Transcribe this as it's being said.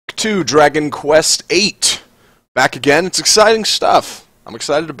to Dragon Quest VIII. Back again. It's exciting stuff. I'm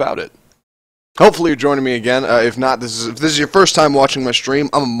excited about it. Hopefully you're joining me again. If not, if this is your first time watching my stream,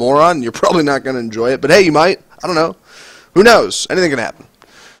 I'm a moron. You're probably not going to enjoy it. But hey, you might. I don't know. Who knows? Anything can happen.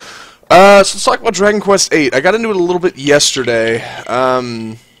 So let's talk about Dragon Quest VIII. I got into it a little bit yesterday.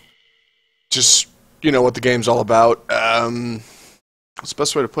 Just, you know, what the game's all about. What's the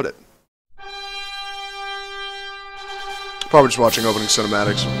best way to put it? Probably just watching opening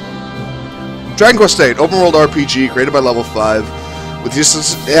cinematics. Dragon Quest VIII, open world RPG created by Level 5 with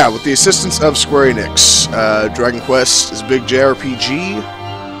the assistance of Square Enix. Dragon Quest is a big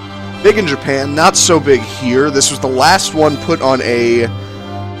JRPG. Big in Japan, not so big here. This was the last one put on a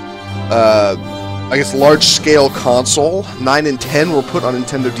I guess large-scale console. 9 and 10 were put on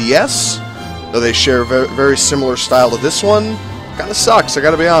Nintendo DS, though they share a very similar style to this one. Kinda sucks, I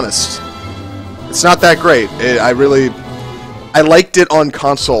gotta be honest. It's not that great. I liked it on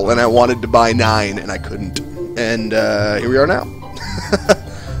console, and I wanted to buy 9, and I couldn't. And here we are now.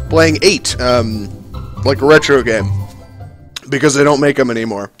 Playing 8, like a retro game. Because they don't make them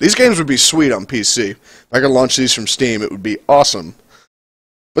anymore. These games would be sweet on PC. If I could launch these from Steam, it would be awesome.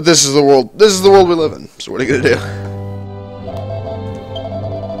 But this is the world we live in, so what are you gonna do?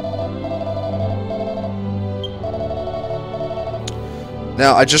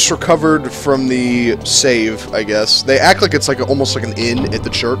 Now, I just recovered from the save, I guess. They act like it's like almost like an inn at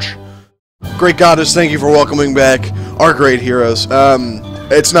the church. Great goddess, thank you for welcoming back our great heroes.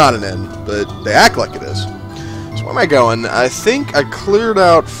 It's not an inn, but they act like it is. So where am I going? I think I cleared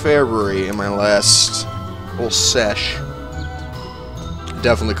out Fairbury in my last whole sesh.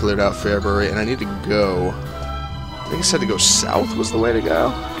 Definitely cleared out Fairbury, and I need to go... I think I said to go south was the way to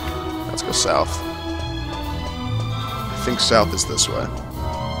go. Let's go south. I think south is this way.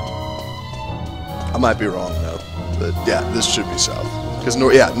 I might be wrong, though. But, yeah, this should be south. Because,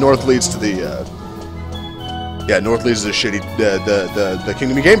 north leads to the, north leads to the shitty, the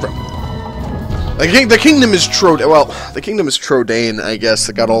kingdom you came from. The kingdom is the kingdom is Trodain, I guess,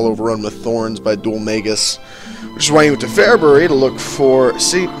 that got all overrun with thorns by Dhoulmagus. Which is why you went to Fairbury to look for...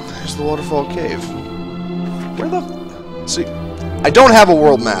 See, there's the waterfall cave. Where the... See, I don't have a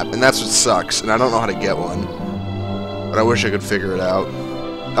world map, and that's what sucks, and I don't know how to get one. But I wish I could figure it out.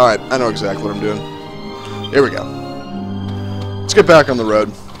 Alright, I know exactly what I'm doing. Here we go. Let's get back on the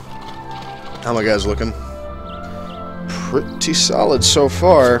road. How my guys looking? Pretty solid so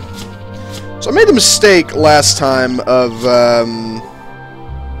far. So I made the mistake last time of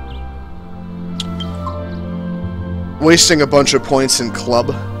wasting a bunch of points in club.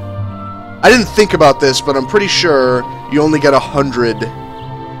 I didn't think about this, but I'm pretty sure you only get 100.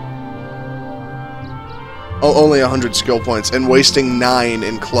 Oh, only 100 skill points, and wasting 9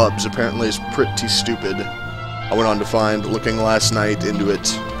 in clubs apparently is pretty stupid. I went on to find, looking last night into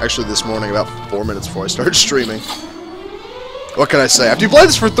it, actually this morning, about 4 minutes before I started streaming. What can I say? After you play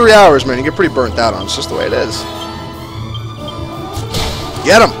this for 3 hours, man, you get pretty burnt out on it. It's just the way it is.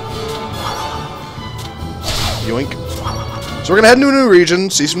 Get him! Yoink. So we're gonna head into a new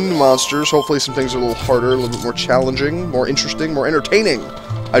region, see some new monsters, hopefully some things are a little harder, a little bit more challenging, more interesting, more entertaining,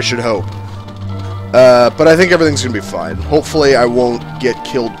 I should hope. But I think everything's gonna be fine. Hopefully I won't get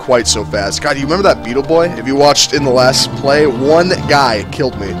killed quite so fast. God, you remember that Beetle Boy? If you watched in the last play, one guy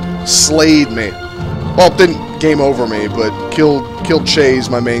killed me. Slayed me. Well, didn't game over me, but killed Chase,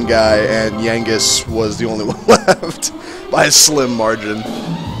 my main guy, and Yangus was the only one left. By a slim margin.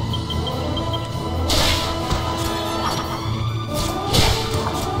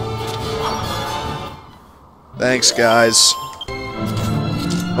 Thanks, guys.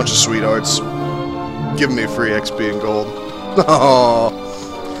 Bunch of sweethearts. Giving me free XP and gold. Oh,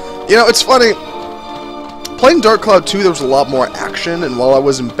 you know, it's funny. Playing Dark Cloud 2, there was a lot more action, and while I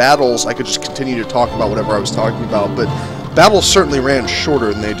was in battles, I could just continue to talk about whatever I was talking about, but battles certainly ran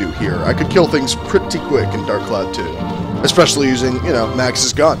shorter than they do here. I could kill things pretty quick in Dark Cloud 2, especially using, you know,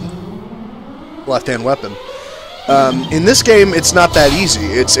 Max's gun. Left-hand weapon. In this game, it's not that easy.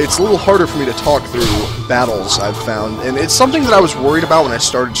 It's a little harder for me to talk through battles, I've found, and it's something that I was worried about when I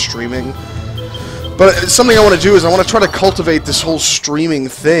started streaming. But it's something I want to do is I want to try to cultivate this whole streaming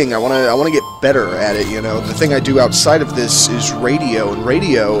thing. I want to get better at it, you know. The thing I do outside of this is radio, and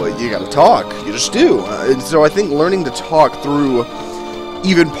radio, you got to talk. You just do. And so I think learning to talk through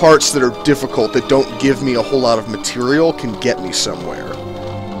even parts that are difficult, that don't give me a whole lot of material, can get me somewhere.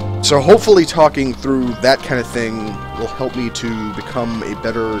 So hopefully talking through that kind of thing will help me to become a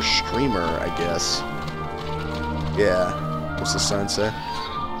better streamer, I guess. Yeah. What's the sign say?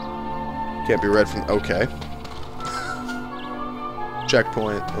 Can't be read from... Okay.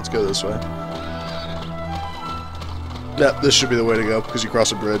 Checkpoint. Let's go this way. Yeah, this should be the way to go, because you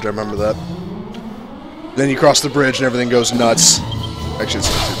cross a bridge, I remember that. Then you cross the bridge and everything goes nuts. Actually, it's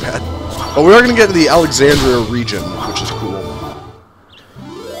not too bad. But we are going to get to the Alexandria region, which is cool.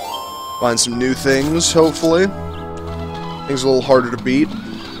 Find some new things, hopefully. Things a little harder to beat.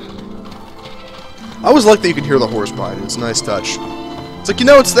 I always like that you can hear the horse behind it. It's a nice touch. It's like, you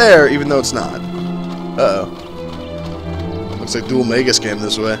know it's there, even though it's not. Uh-oh. Looks like Dhoulmagus came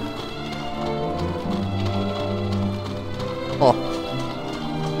this way. Oh.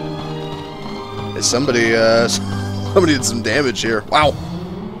 Hey, somebody did some damage here. Wow.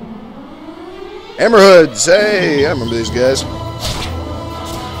 Hammerhoods! Hey! I remember these guys.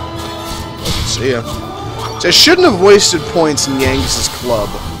 See ya. So I shouldn't have wasted points in Yangus' club.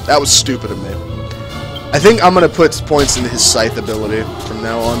 That was stupid of me. I think I'm gonna put points into his scythe ability from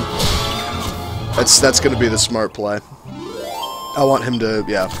now on. That's gonna be the smart play. I want him to,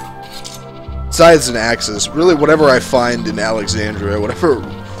 yeah. Scythes and axes. Really, whatever I find in Alexandria, whatever.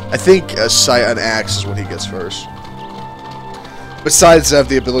 I think an axe is what he gets first. But scythes have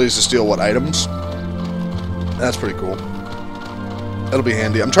the abilities to steal what items. That's pretty cool. That'll be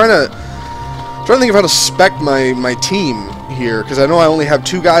handy. I'm trying to think of how to spec my team here, because I know I only have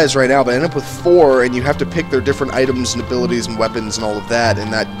 2 guys right now, but I end up with 4, and you have to pick their different items and abilities and weapons and all of that,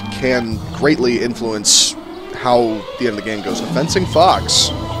 and that can greatly influence how the end of the game goes. A fencing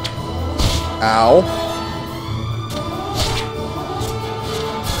fox. Ow.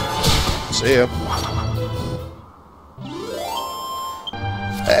 See ya.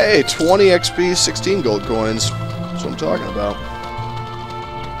 Hey, 20 XP, 16 gold coins. That's what I'm talking about.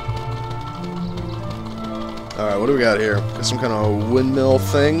 Alright, what do we got here? Got some kind of windmill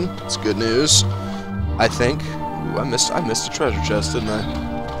thing. That's good news. I think. Ooh, I missed a treasure chest, didn't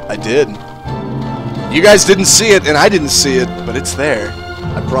I? I did. You guys didn't see it, and I didn't see it, but it's there.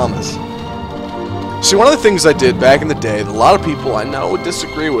 I promise. See, one of the things I did back in the day that a lot of people I know would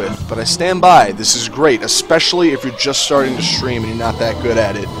disagree with, but I stand by. This is great, especially if you're just starting to stream and you're not that good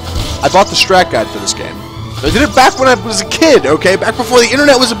at it. I bought the strat guide for this game. I did it back when I was a kid, okay? Back before the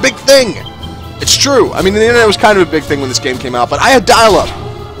internet was a big thing. It's true. I mean, the internet was kind of a big thing when this game came out, but I had dial-up.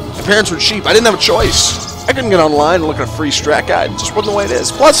 My parents were cheap. I didn't have a choice. I couldn't get online and look at a free strat guide. It just wasn't the way it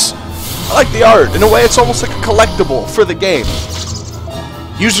is. Plus, I like the art. In a way, it's almost like a collectible for the game.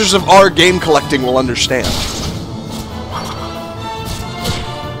 Users of our game collecting will understand.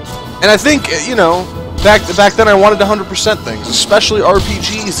 And I think, you know, back then I wanted to 100% things, especially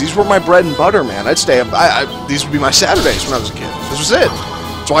RPGs. These were my bread and butter, man. I'd stay up. These would be my Saturdays when I was a kid. This was it.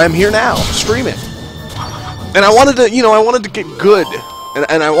 That's why I'm here now, streaming. And I wanted to, you know, I wanted to get good,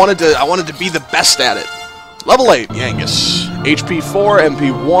 and I wanted to be the best at it. Level 8, Yangus. HP 4,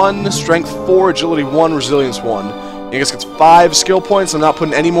 MP 1, Strength 4, Agility 1, Resilience 1. Yangus gets 5 skill points. I'm not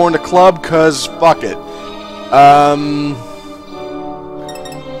putting any more into club, cause fuck it. I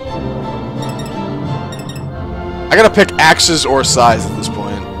gotta pick axes or size at this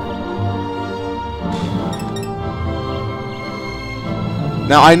point.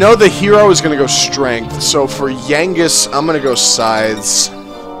 Now, I know the hero is going to go strength, so for Yangus, I'm going to go scythes.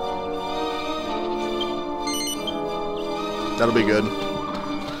 That'll be good.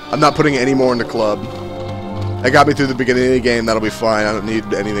 I'm not putting any more into club. That got me through the beginning of the game, that'll be fine. I don't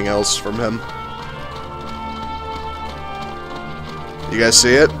need anything else from him. You guys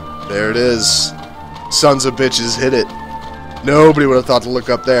see it? There it is. Sons of bitches hit it. Nobody would have thought to look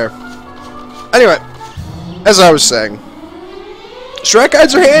up there. Anyway, as I was saying, strat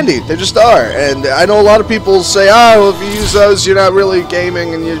guides are handy. They just are. And I know a lot of people say, oh, well, if you use those, you're not really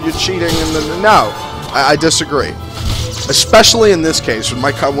gaming and you're cheating. And then, no, I disagree. Especially in this case,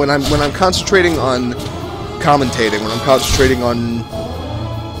 when I'm concentrating on commentating, when I'm concentrating on,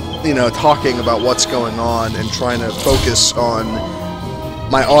 you know, talking about what's going on and trying to focus on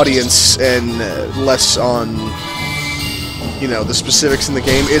my audience and less on, you know, the specifics in the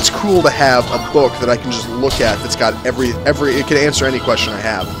game. It's cool to have a book that I can just look at that's got it can answer any question I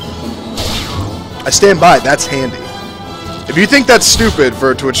have. I stand by, that's handy. If you think that's stupid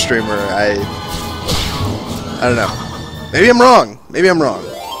for a Twitch streamer, I don't know. Maybe I'm wrong. Maybe I'm wrong.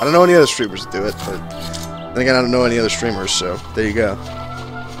 I don't know any other streamers that do it, but then again, I don't know any other streamers, so there you go.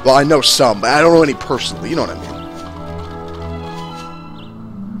 Well, I know some, but I don't know any personally, you know what I mean.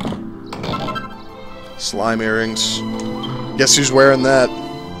 Slime earrings. Guess who's wearing that?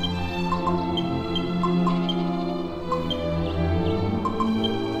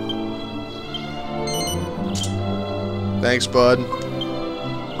 Thanks, bud.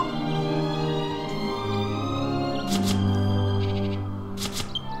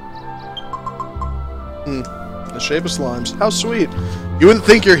 The shape of slimes. How sweet. You wouldn't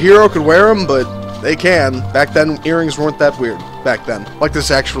think your hero could wear them, but They can. Back then, earrings weren't that weird. Back then. Like this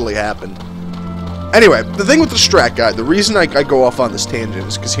actually happened. Anyway, the thing with the strat guide, the reason I go off on this tangent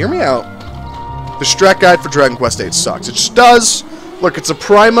is because, hear me out, the strat guide for Dragon Quest VIII sucks. It just does. Look, it's a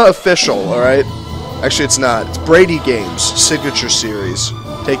Prima official, alright? Actually, it's not. It's Brady Games, signature series.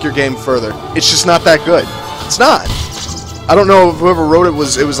 Take your game further. It's just not that good. It's not. I don't know if whoever wrote it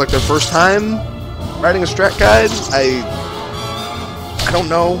was like their first time writing a strat guide. I don't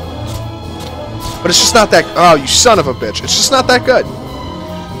know. But it's just not that... Oh, you son of a bitch. It's just not that good.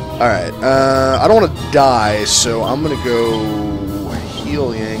 Alright, I don't want to die, so I'm going to go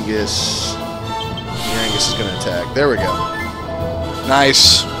heal Yangus. Yangus is going to attack. There we go.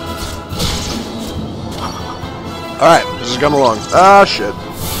 Nice. Alright, this is coming along. Ah, shit.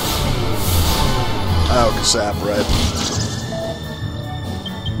 Oh, Kasap, right.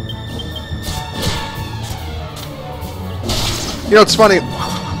 You know, it's funny.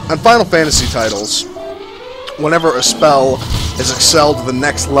 On Final Fantasy titles, whenever a spell is excelled to the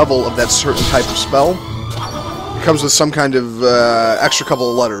next level of that certain type of spell, it comes with some kind of extra couple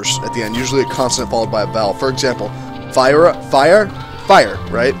of letters at the end, usually a consonant followed by a vowel. For example, fire,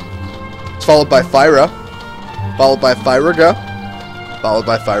 right? It's followed by Fyra, followed by Fyraga, followed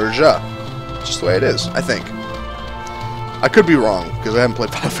by Fyraja. Just the way it is, I think. I could be wrong, because I haven't played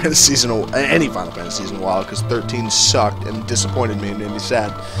Final Fantasy any Final Fantasy in a while, because 13 sucked and disappointed me and made me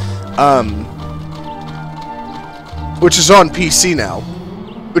sad. Which is on PC now.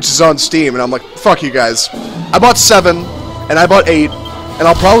 Which is on Steam, and I'm like, fuck you guys. I bought 7, and I bought 8, and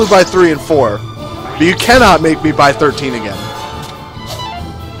I'll probably buy 3 and 4. But you cannot make me buy 13 again.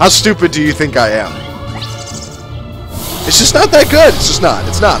 How stupid do you think I am? It's just not that good. It's just not.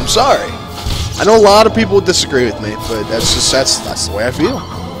 It's not. I'm sorry. I know a lot of people would disagree with me, but that's the way I feel.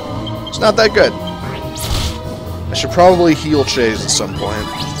 It's not that good. I should probably heal Chase at some point.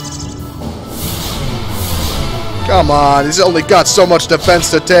 Come on, he's only got so much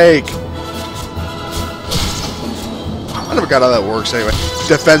defense to take. I never got how that works anyway.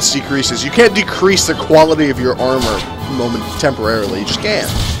 Defense decreases. You can't decrease the quality of your armor temporarily. You just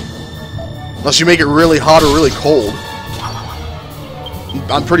can't. Unless you make it really hot or really cold.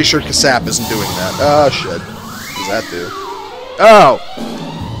 I'm pretty sure Kasap isn't doing that. Oh, shit. What does that do? Oh!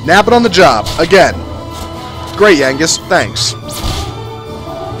 Napping on the job. Again. Great, Yangus. Thanks.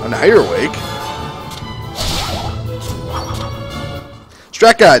 Oh, now you're awake.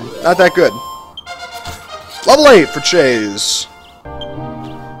 Strat guide. Not that good. Level 8 for Chase.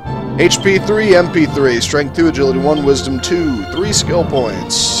 HP 3, MP 3. Strength 2, Agility 1, Wisdom 2. 3 skill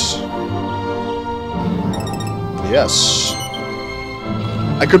points. Yes.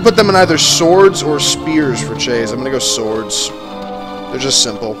 I could put them in either swords or spears for Chase. I'm gonna go swords. They're just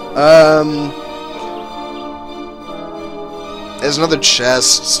simple. There's another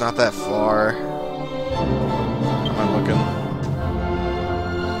chest. It's not that far. Am I looking?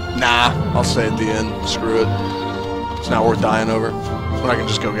 Nah, I'll stay at the end. Screw it. It's not worth dying over. When I can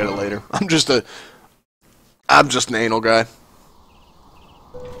just go get it later. I'm just an anal guy.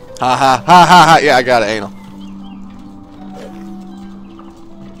 Ha ha ha ha ha. Yeah, I got it, anal.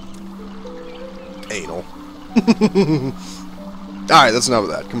 Anal. Alright, that's enough of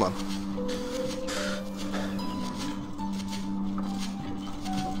that. Come on.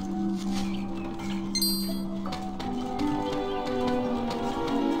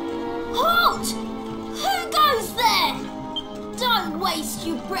 Halt! Who goes there? Don't waste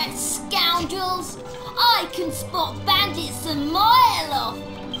your breath, scoundrels. I can spot bandits a mile off.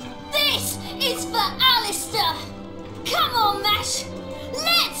 This is for Alistair. Come on, Mash.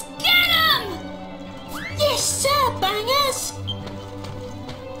 Let's get him! Yes, sir, Bangers!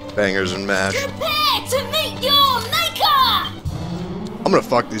 Bangers and mash. Prepare to meet your maker! I'm gonna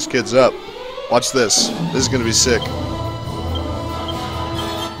fuck these kids up. Watch this. This is gonna be sick.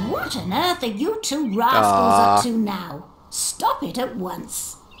 What on earth are you two rascals up to now? Stop it at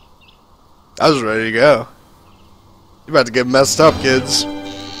once. I was ready to go. You're about to get messed up, kids.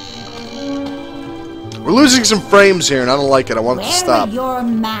 We're losing some frames here, and I don't like it. I want it to stop. Where are your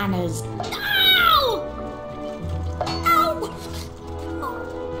manners?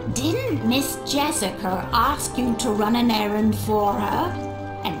 Didn't Miss Jessica ask you to run an errand for her?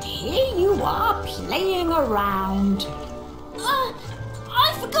 And here you are playing around.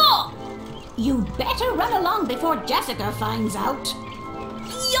 I forgot! You'd better run along before Jessica finds out.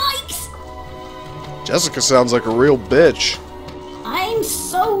 Yikes! Jessica sounds like a real bitch. I'm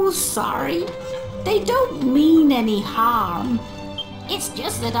so sorry. They don't mean any harm. It's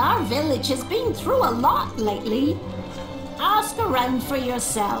just that our village has been through a lot lately. Ask around for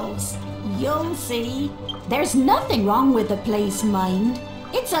yourselves. You'll see. There's nothing wrong with the place, mind.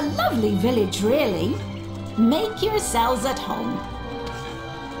 It's a lovely village, really. Make yourselves at home.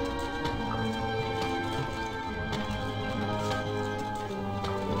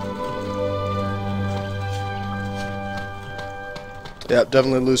 Yeah,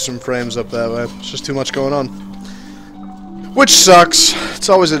 definitely lose some frames up that way. It's just too much going on. Which sucks. It's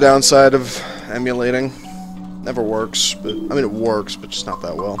always a downside of emulating. Never works, but I mean it works, but just not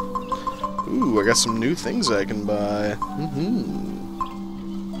that well. Ooh, I got some new things I can buy.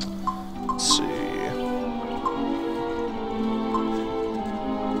 Let's see.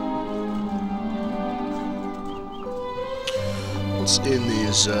 What's in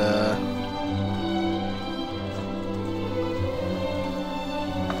these,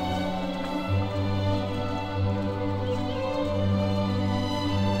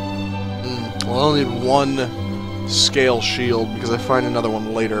 Well, I only need one scale shield because I find another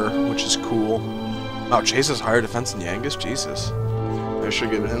one later, which is cool. Oh, Chase has higher defense than Yangus? Jesus. I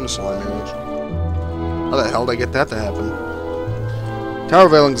should give him slime arrows. How the hell did I get that to happen? Tower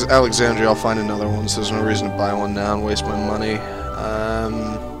of Alexandria, I'll find another one, so there's no reason to buy one now and waste my money.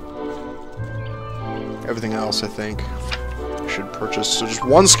 Everything else, I think, I should purchase. So just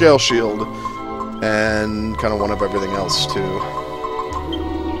one scale shield, and kind of one of everything else, too.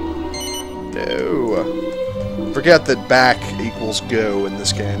 No. Forget that back equals go in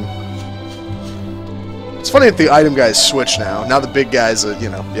this game. It's funny that the item guys switch now. Now the big guys, you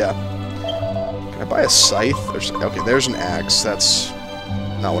know, yeah. Can I buy a scythe? Okay, there's an axe. That's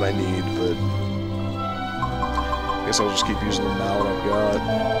not what I need, but I guess I'll just keep using the mallet I've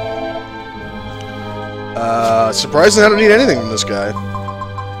got. Surprisingly, I don't need anything from this guy.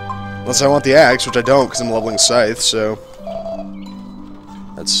 Unless I want the axe, which I don't because I'm leveling scythe, so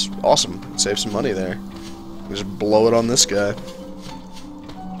that's awesome. Save some money there. Just blow it on this guy.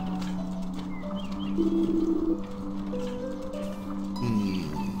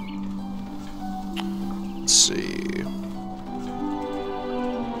 Let's see.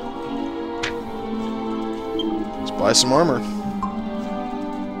 Let's buy some armor.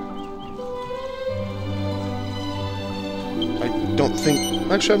 I don't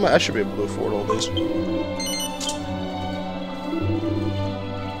think... Actually, I should be able to afford all these.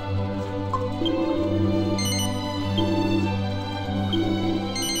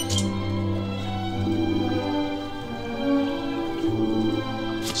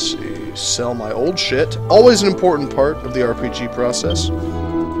 Sell my old shit. Always an important part of the RPG process. I'm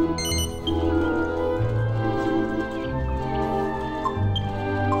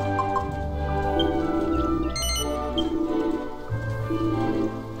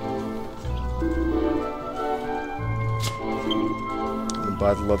gonna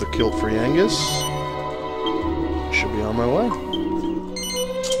buy the leather kilt for Yangus. Should be on my way.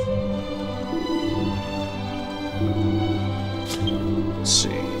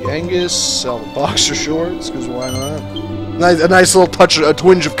 Angus, sell the boxer shorts, because why not? A nice little touch, a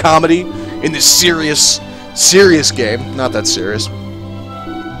twinge of comedy in this serious game. Not that serious.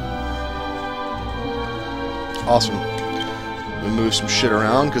 Awesome. Let me move some shit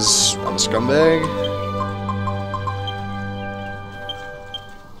around, because I'm a scumbag.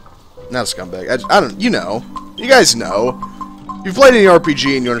 Not a scumbag. I don't, you know. You guys know. You've played any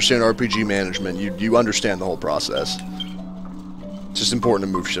RPG and you understand RPG management. You understand the whole process. It's just important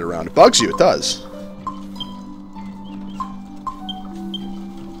to move shit around. It bugs you, it does.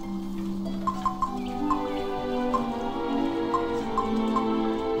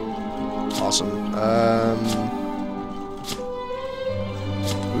 Awesome.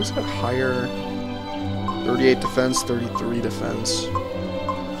 Who's got higher? 38 defense, 33 defense.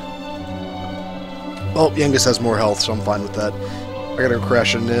 Oh, Yangus has more health, so I'm fine with that. I gotta go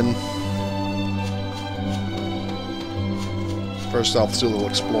crashing in. First off, let's do a little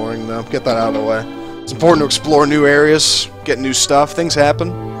exploring, though. Get that out of the way. It's important to explore new areas, get new stuff. Things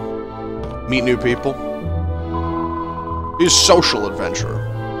happen. Meet new people. Be a social adventurer.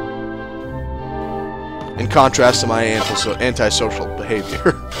 In contrast to my antisocial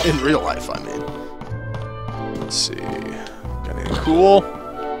behavior. In real life, I mean. Let's see. Got anything cool?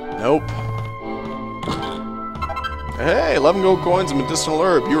 Nope. Hey, 11 gold coins and medicinal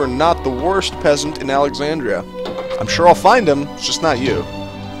herb. You are not the worst peasant in Alexandria. I'm sure I'll find him, it's just not you.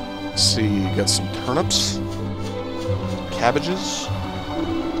 Let's see, got some turnips. Cabbages.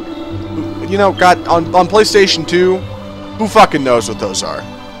 You know, on PlayStation 2, who fucking knows what those are?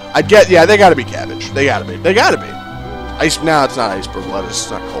 I'd get, yeah, they gotta be cabbage. They gotta be. They gotta be. No, it's not iceberg lettuce, it's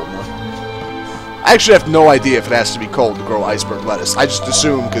not cold enough. I actually have no idea if it has to be cold to grow iceberg lettuce. I just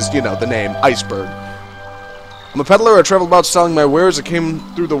assume, because, you know, the name, iceberg. I'm a peddler. I traveled about selling my wares. I came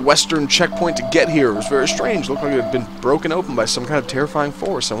through the western checkpoint to get here. It was very strange. It looked like it had been broken open by some kind of terrifying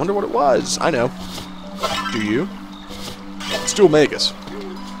force. I wonder what it was. I know. Do you? It's Dhoulmagus.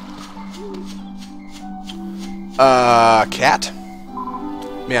 Cat?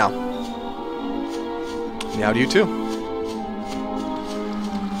 Meow. Meow to you too.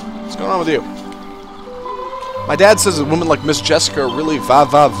 What's going on with you? My dad says a woman like Miss Jessica are really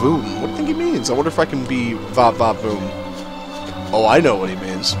va-va-voom. What do you think he means? I wonder if I can be va-va-voom. Oh, I know what he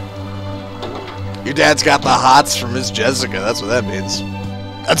means. Your dad's got the hots for Miss Jessica. That's what that means.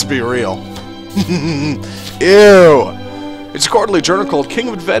 Let's be real. Ew. It's a quarterly journal called King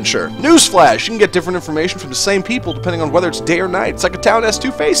of Adventure. Newsflash! You can get different information from the same people depending on whether it's day or night. It's like a town has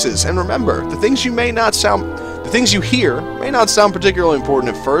two faces. And remember, the things you hear may not sound particularly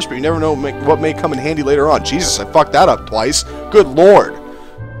important at first, but you never know what may come in handy later on. Jesus, I fucked that up twice. Good lord.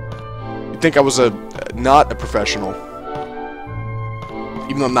 You'd think I was not a professional.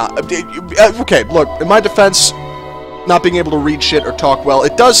 Even though I'm not. Okay, look, in my defense, not being able to read shit or talk well,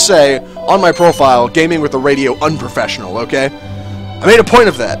 it does say on my profile, gaming with a radio unprofessional, okay? I made a point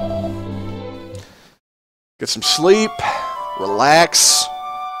of that. Get some sleep, relax.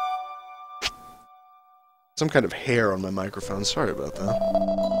 Some kind of hair on my microphone, sorry about that.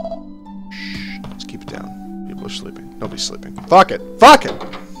 Shh, let's keep it down. People are sleeping. Nobody's sleeping. Fuck it! Fuck it!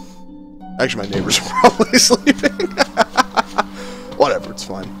 Actually, my neighbors are probably sleeping. Whatever, it's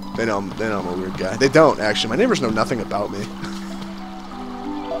fine. They know I'm a weird guy. They don't, actually. My neighbors know nothing about me.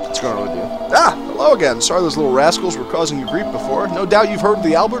 What's going on with you? Ah! Hello again. Sorry those little rascals were causing you grief before. No doubt you've heard of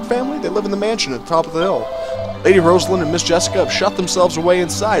the Albert family? They live in the mansion at the top of the hill. Lady Rosalind and Miss Jessica have shut themselves away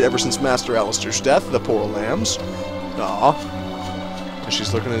inside ever since Master Alistair's death, the poor lambs. Aw. And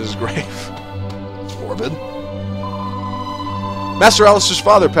she's looking at his grave. Morbid. Master Alistair's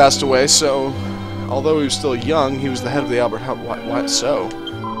father passed away, so although he was still young, he was the head of the Albert House. Why so?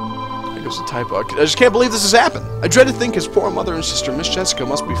 I think it was a typo. I just can't believe this has happened. I dread to think his poor mother and sister, Miss Jessica,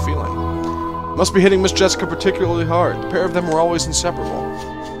 must be feeling. Must be hitting Miss Jessica particularly hard. The pair of them were always inseparable.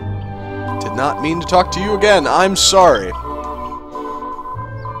 Did not mean to talk to you again. I'm sorry.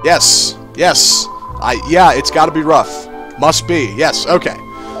 Yes. Yes. Yeah, it's gotta be rough. Must be. Yes, okay.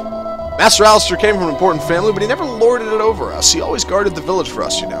 Master Alistair came from an important family, but he never lorded it over us. He always guarded the village for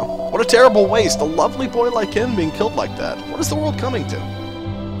us, you know. What a terrible waste. A lovely boy like him being killed like that. What is the world coming to?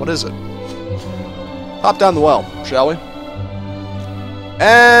 What is it? Hop down the well, shall we?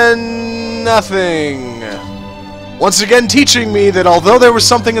 And nothing. Once again teaching me that although there was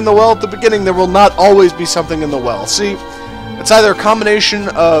something in the well at the beginning, there will not always be something in the well. See, it's either a combination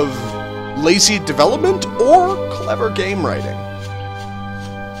of lazy development or clever game writing.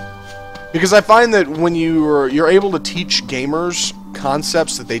 Because I find that when you're able to teach gamers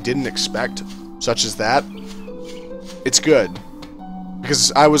concepts that they didn't expect, such as that, it's good.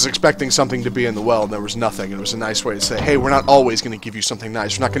 Because I was expecting something to be in the well and there was nothing, and it was a nice way to say, hey, we're not always going to give you something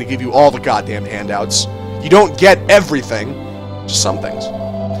nice. We're not going to give you all the goddamn handouts. You don't get everything, just some things.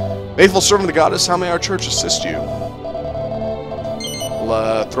 Faithful servant of the goddess, how may our church assist you?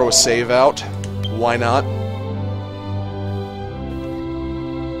 We'll throw a save out. Why not?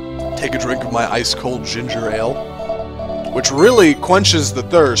 Take a drink of my ice-cold ginger ale, which really quenches the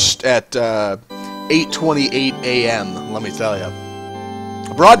thirst at 8:28 a.m., let me tell you.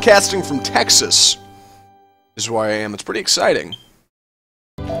 Broadcasting from Texas is where I am. It's pretty exciting.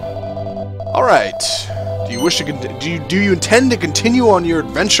 Alright. Do you wish to do you intend to continue on your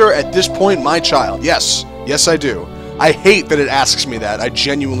adventure at this point, my child? Yes. Yes, I do. I hate that it asks me that. I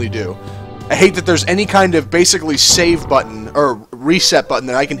genuinely do. I hate that there's any kind of basically save button or reset button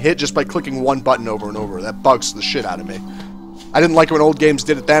that I can hit just by clicking one button over and over. That bugs the shit out of me. I didn't like it when old games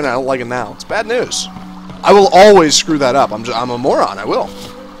did it then, and I don't like it now. It's bad news. I will always screw that up. I'm a moron. I will.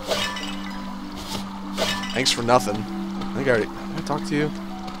 Thanks for nothing. I think did I talk to you?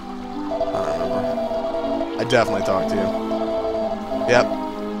 I don't remember. I definitely talked to you. Yep.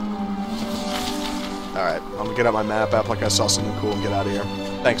 Alright, I'm gonna get out my map app like I saw something cool and get out of here.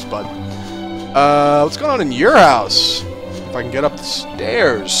 Thanks, bud. What's going on in your house? If I can get up the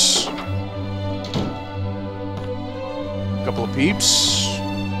stairs. A couple of peeps.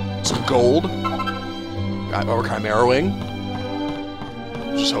 Some gold. Or Chimera Wing.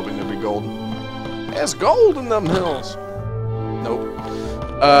 Just hoping there'd be gold. There's gold in them hills. Nope.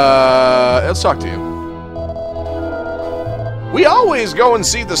 Let's talk to you. We always go and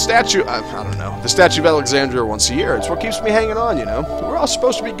see the statue, I don't know, the statue of Alexandria once a year. It's what keeps me hanging on, you know. We're all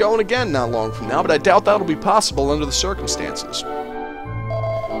supposed to be going again not long from now, but I doubt that'll be possible under the circumstances.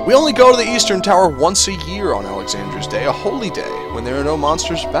 We only go to the Eastern Tower once a year on Alexandria's Day, a holy day, when there are no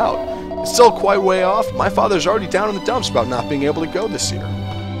monsters about. It's still quite a way off. My father's already down in the dumps about not being able to go this year.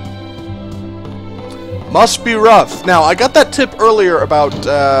 Must be rough. Now, I got that tip earlier about,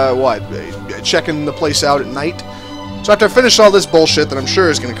 checking the place out at night. So after I finish all this bullshit that I'm sure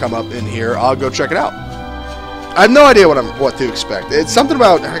is going to come up in here, I'll go check it out. I have no idea what to expect. It's something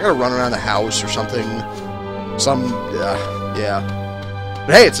about, I gotta run around the house or something. Yeah.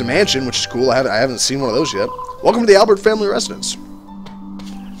 But hey, it's a mansion, which is cool. I haven't seen one of those yet. Welcome to the Albert family residence.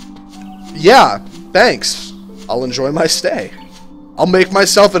 Yeah, thanks. I'll enjoy my stay. I'll make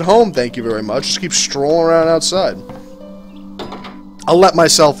myself at home, thank you very much. Just keep strolling around outside. I'll let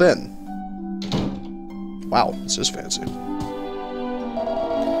myself in. Wow, this is fancy.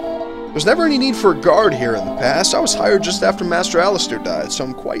 There's never any need for a guard here in the past. I was hired just after Master Alistair died, so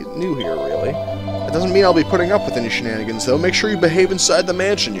I'm quite new here, really. That doesn't mean I'll be putting up with any shenanigans, though. Make sure you behave inside the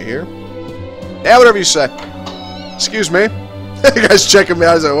mansion, you hear? Yeah, whatever you say. Excuse me? You guys checking me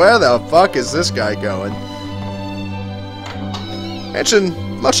out. I was like, where the fuck is this guy going?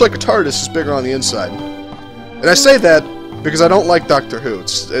 Mansion, much like a TARDIS, is bigger on the inside. And I say that because I don't like Doctor Who.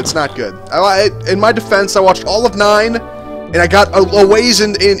 It's not good. In my defense, I watched all of 9, and I got a ways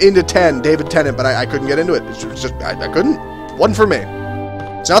into 10, David Tennant, but I couldn't get into it. It's just, I couldn't. Wasn't for me.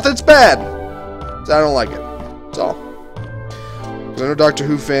 It's not that it's bad. It's that I don't like it. That's all. Because I know Doctor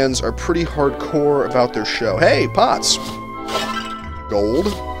Who fans are pretty hardcore about their show. Hey, pots. Gold.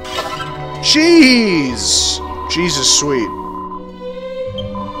 Cheese! Cheese is sweet.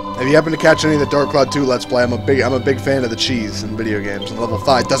 If you happen to catch any of the Dark Cloud 2 Let's Play, I'm a big fan of the cheese in video games, and level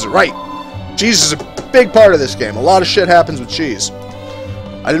 5 does it right. Cheese is a big part of this game. A lot of shit happens with cheese.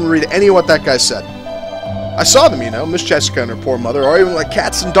 I didn't read any of what that guy said. I saw them, you know, Miss Jessica and her poor mother arguing like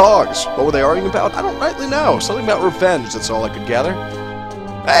cats and dogs. What were they arguing about? I don't rightly know. Something about revenge, that's all I could gather.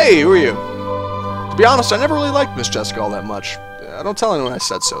 Hey, who are you? To be honest, I never really liked Miss Jessica all that much. Don't tell anyone I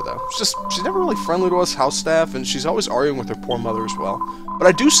said so, though. She's never really friendly to us house staff, and she's always arguing with her poor mother as well. But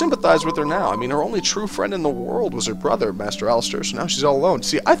I do sympathize with her now. I mean, her only true friend in the world was her brother, Master Alistair, so now she's all alone.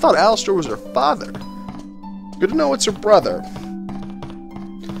 See, I thought Alistair was her father. Good to know it's her brother.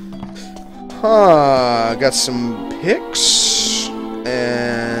 Huh, got some picks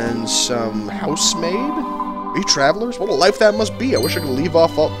and some housemaid. Are you travelers? What a life that must be. I wish I could leave all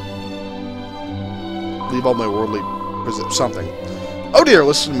my worldly something. Oh dear,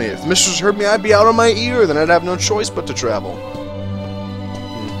 listen to me. If the mistress heard me, I'd be out on my ear, then I'd have no choice but to travel.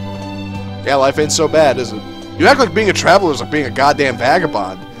 Yeah, life ain't so bad, is it? You act like being a traveler is like being a goddamn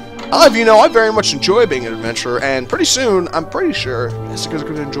vagabond. I'll have you know, I very much enjoy being an adventurer, and pretty soon, I'm pretty sure, Jessica's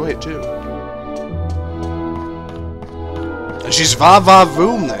going to enjoy it too. And she's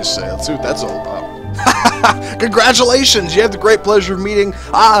va-va-voom, they say. Let's see what that's all about. Congratulations! You have the great pleasure of meeting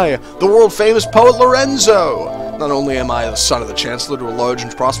I, the world-famous poet Lorenzo. Not only am I the son of the Chancellor to a large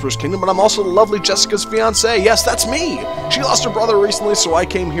and prosperous kingdom, but I'm also the lovely Jessica's fiancé. Yes, that's me! She lost her brother recently, so I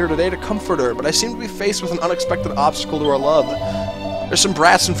came here today to comfort her, but I seem to be faced with an unexpected obstacle to our love. There's some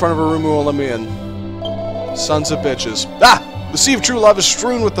brats in front of her room who won't let me in. Sons of bitches. Ah! The sea of true love is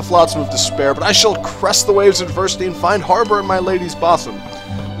strewn with the flotsam of despair, but I shall crest the waves of adversity and find harbor in my lady's bosom.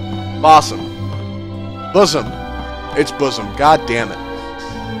 Bosom. Bosom. It's bosom. God damn it.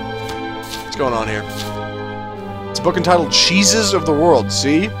 What's going on here? It's a book entitled Cheeses of the World.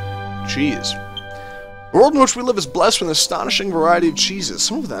 See? Cheese. The world in which we live is blessed with an astonishing variety of cheeses.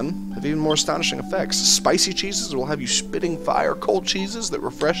 Some of them have even more astonishing effects. Spicy cheeses that will have you spitting fire, cold cheeses that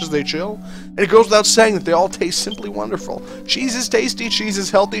refresh as they chill. And it goes without saying that they all taste simply wonderful. Cheese is tasty, cheese is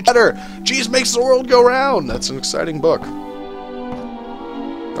healthy, better. Cheese makes the world go round. That's an exciting book.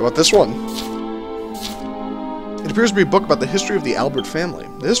 How about this one? It appears to be a book about the history of the Albert family.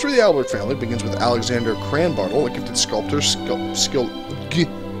 The history of the Albert family begins with Alexander Cranbartle, a gifted sculptor, skilled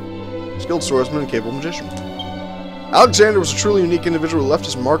swordsman, and capable magician. Alexander was a truly unique individual who left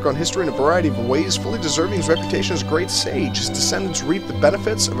his mark on history in a variety of ways, fully deserving his reputation as a great sage. His descendants reap the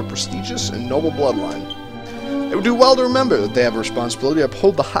benefits of a prestigious and noble bloodline. They would do well to remember that they have a responsibility to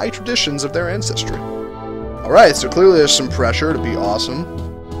uphold the high traditions of their ancestry. Alright, so clearly there's some pressure to be awesome.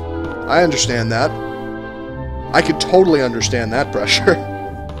 I understand that. I could totally understand that pressure.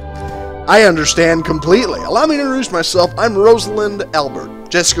 I understand completely. Allow me to introduce myself. I'm Rosalind Albert,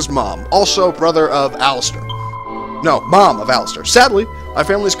 Jessica's mom, also brother of Alistair. No, mom of Alistair. Sadly, my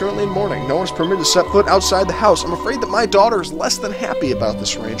family is currently in mourning. No one is permitted to set foot outside the house. I'm afraid that my daughter is less than happy about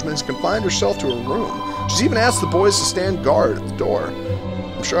this arrangement and has confined herself to her room. She's even asked the boys to stand guard at the door.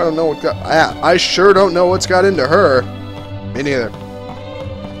 I'm sure I don't know what got... I sure don't know what's got into her. Me neither.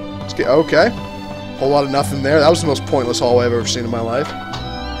 Okay. Whole lot of nothing there. That was the most pointless hallway I've ever seen in my life.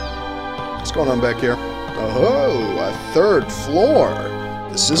 What's going on back here? Oh, a third floor.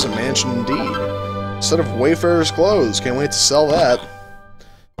 This is a mansion indeed. A set of Wayfarer's clothes. Can't wait to sell that.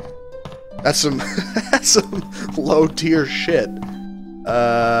 That's some that's some low tier shit.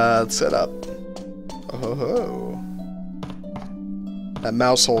 Let's set up. Oh. That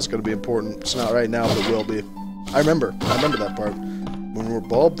mouse hole's gonna be important. It's not right now, but it will be. I remember that part. Moonward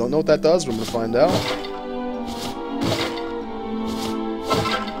bulb, don't know what that does, but I'm gonna find out.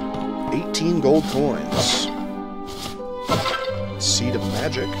 18 gold coins. Seed of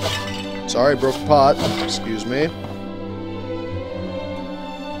magic. Sorry, broke a pot. Excuse me.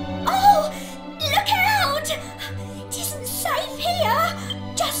 Oh, look out! It isn't safe here.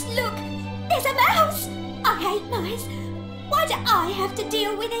 Just look, there's a mouse. I hate mice. Why do I have to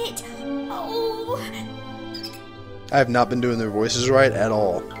deal with it? Oh. I have not been doing their voices right at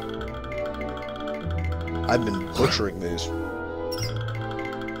all. I've been butchering these.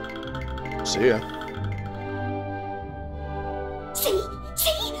 See ya. See?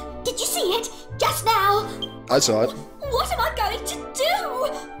 Did you see it? Just now? I saw it. What am I going to do?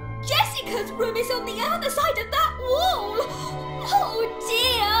 Jessica's room is on the other side of that wall. Oh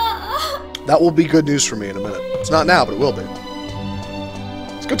dear. That will be good news for me in a minute. It's not now, but it will be.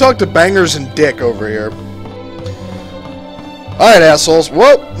 Let's go talk to Bangers and Dick over here. Alright, assholes.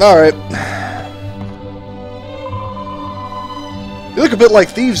 Whoa! Alright. You look a bit like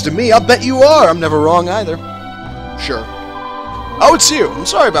thieves to me. I'll bet you are. I'm never wrong either. Sure. Oh, it's you. I'm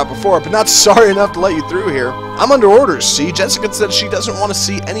sorry about before, but not sorry enough to let you through here. I'm under orders, see? Jessica said she doesn't want to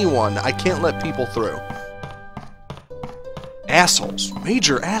see anyone. I can't let people through. Assholes.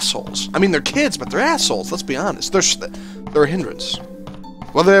 Major assholes. I mean, they're kids, but they're assholes. Let's be honest. They're a hindrance.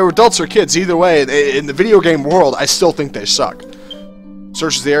 Whether they were adults or kids, either way, in the video game world, I still think they suck.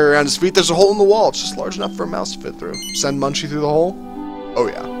 Searches the area around his feet. There's a hole in the wall. It's just large enough for a mouse to fit through. Send Munchie through the hole? Oh,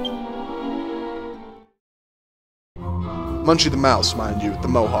 yeah. Munchie the mouse, mind you. The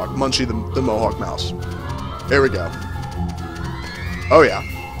mohawk. Munchie the mohawk mouse. There we go. Oh, yeah.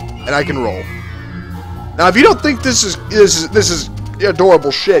 And I can roll. Now, if you don't think this is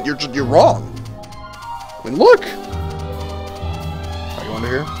adorable shit, you're wrong. I mean, look. Can I go under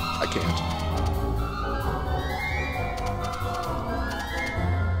here? I can't.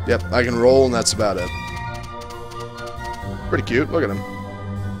 Yep, I can roll, and that's about it. Pretty cute. Look at him.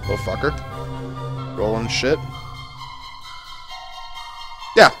 Little fucker. Rolling shit.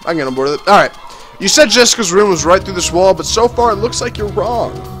 Yeah, I can get on board with it. Alright. You said Jessica's room was right through this wall, but so far it looks like you're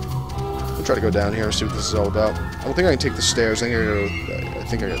wrong. I'll try to go down here and see what this is all about. I don't think I can take the stairs. I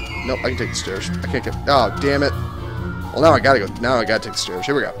think I got... Nope, I can take the stairs. I can't get... Oh, damn it. Well, now I gotta go. Now I gotta take the stairs.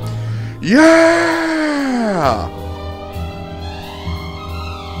 Here we go. Yeah!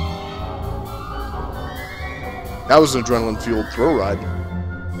 That was an adrenaline-fueled throw ride.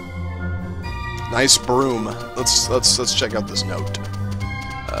 Nice broom. Let's check out this note.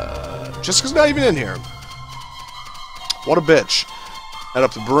 Jessica's not even in here. What a bitch. Head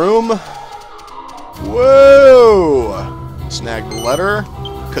up the broom. Whoa! Snag the letter.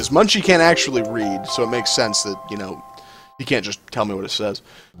 Because Munchie can't actually read, so it makes sense that, you know, he can't just tell me what it says.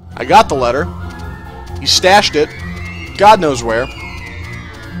 I got the letter. He stashed it. God knows where.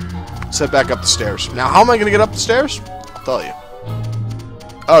 Set back up the stairs. Now, how am I going to get up the stairs? I'll tell you.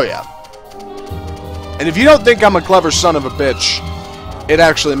 Oh, yeah. And if you don't think I'm a clever son of a bitch, it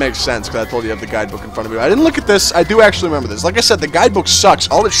actually makes sense, because I told you I have the guidebook in front of me. I didn't look at this. I do actually remember this. Like I said, the guidebook sucks.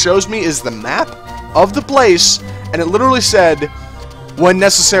 All it shows me is the map of the place, and it literally said, when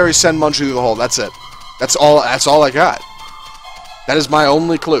necessary, send Munchie through the hole. That's it. That's all I got. That is my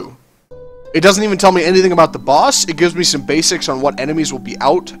only clue. It doesn't even tell me anything about the boss. It gives me some basics on what enemies will be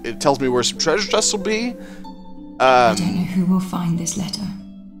out. It tells me where some treasure chests will be. I don't know who will find this letter.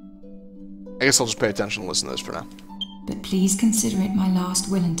 I guess I'll just pay attention and listen to this for now. But please consider it my last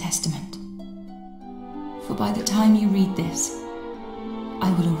will and testament. For by the time you read this,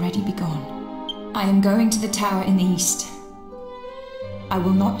 I will already be gone. I am going to the tower in the east. I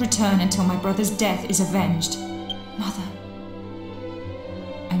will not return until my brother's death is avenged. Mother,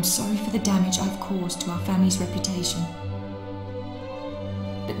 I'm sorry for the damage I've caused to our family's reputation.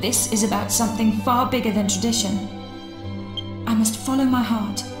 But this is about something far bigger than tradition. I must follow my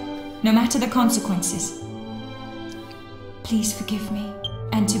heart, no matter the consequences. Please forgive me,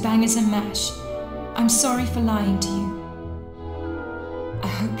 and to Bangers and Mash, I'm sorry for lying to you. I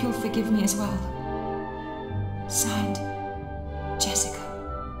hope you'll forgive me as well. Signed, Jessica.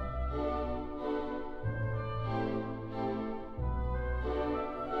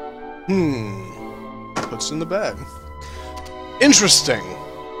 Puts in the bag. Interesting.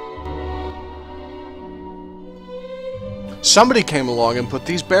 Somebody came along and put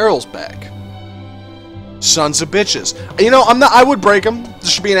these barrels back. Sons of bitches. You know, I would break them.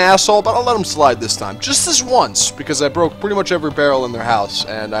 This should be an asshole, but I'll let them slide this time. Just this once, because I broke pretty much every barrel in their house,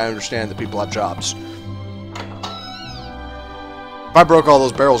 and I understand that people have jobs. If I broke all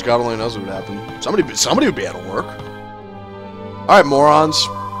those barrels, God only knows what would happen. Somebody would be out of work. Alright, morons.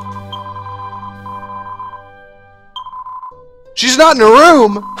 She's not in her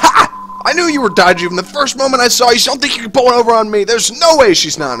room! Ha! I knew you were dodgy from the first moment I saw you. So don't think you can pull over on me. There's no way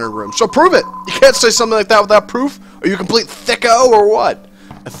she's not in her room. So prove it. You can't say something like that without proof. Are you a complete thicko or what?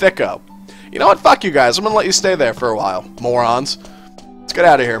 A thicko. You know what? Fuck you guys. I'm gonna let you stay there for a while. Morons. Let's get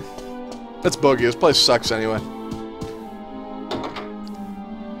out of here. Let's boogie. This place sucks anyway.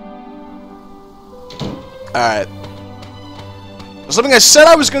 Alright. Something I said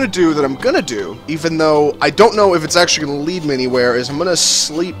I was going to do that I'm going to do, even though I don't know if it's actually going to lead me anywhere, is I'm going to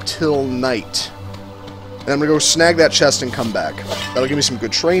sleep till night. And I'm going to go snag that chest and come back. That'll give me some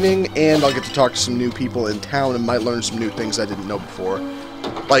good training, and I'll get to talk to some new people in town and might learn some new things I didn't know before.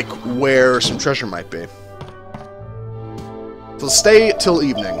 Like where some treasure might be. So stay till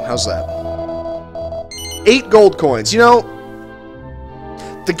evening. How's that? 8 gold coins. You know,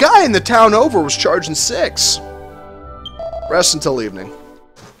 the guy in the town over was charging 6. Rest until evening.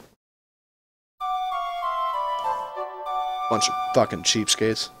 Bunch of fucking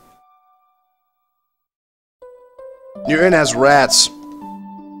cheapskates. Your inn has rats.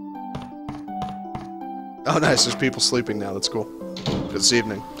 Oh nice, there's people sleeping now, that's cool. This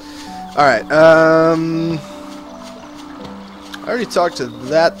evening. Alright, I already talked to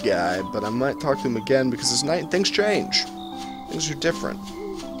that guy, but I might talk to him again because this night things change. Things are different.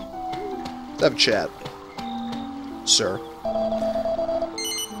 Let's have a chat. Sir.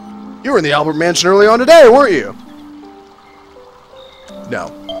 You were in the Albert Mansion early on today, weren't you?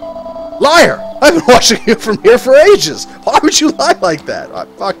 No. Liar! I've been watching you from here for ages! Why would you lie like that?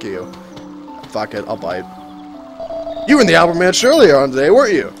 Fuck you. Fuck it, I'll bite. You were in the Albert Mansion earlier on today,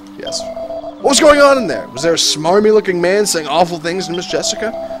 weren't you? Yes. What was going on in there? Was there a smarmy-looking man saying awful things to Miss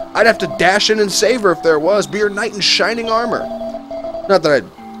Jessica? I'd have to dash in and save her if there was. Be her knight in shining armor. Not that I'd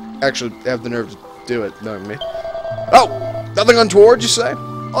actually have the nerve to do it, knowing me. Oh! Nothing untoward, you say?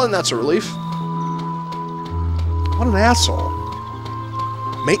 Well, then that's a relief. What an asshole.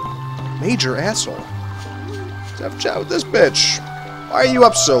 Major asshole. Let's have a chat with this bitch. Why are you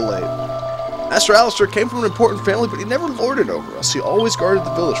up so late? Master Alistair came from an important family, but he never lorded over us. He always guarded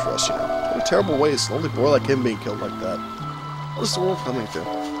the village for us, you know. What a terrible waste. A lonely boy like him being killed like that. What is the world coming to?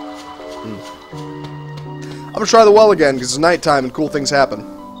 I'm gonna try the well again, because it's nighttime and cool things happen.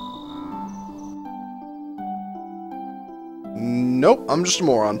 Nope, I'm just a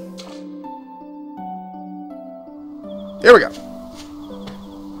moron. Here we go.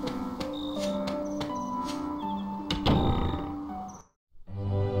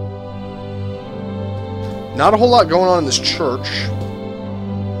 Not a whole lot going on in this church,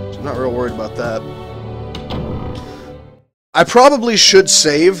 so I'm not real worried about that. I probably should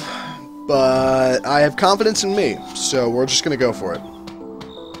save, but I have confidence in me, so we're just gonna go for it.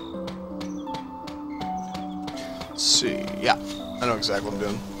 Let's see, yeah. I know exactly what I'm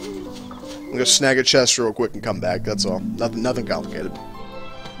doing. I'm gonna snag a chest real quick and come back, that's all. Nothing complicated.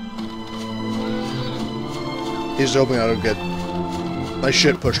 He's hoping I don't get my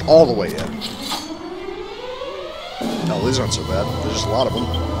shit pushed all the way in. No, these aren't so bad. There's just a lot of them.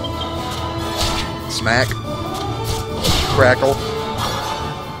 Smack. Crackle.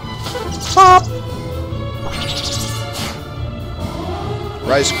 Pop!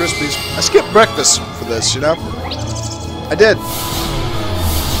 Rice Krispies. I skipped breakfast for this, you know? I did.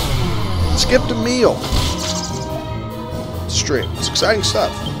 Skipped a meal. Stream. It's exciting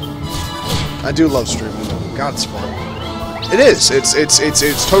stuff. I do love streaming though. God, it's fun. It is.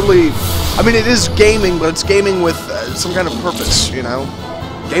 It's totally. I mean, it is gaming, but it's gaming with some kind of purpose, you know?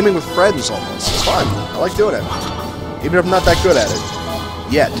 Gaming with friends almost. It's fun. I like doing it. Even if I'm not that good at it.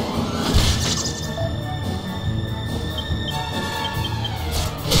 Yet.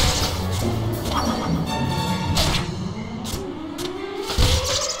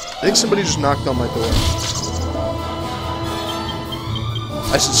 I think somebody just knocked on my door.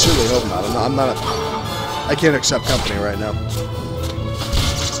 I sincerely hope not. I'm not I can't accept company right now.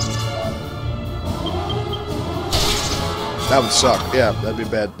 That would suck. Yeah, that'd be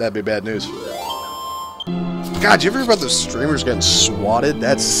bad. That'd be bad news. God, do you ever hear about those streamers getting swatted?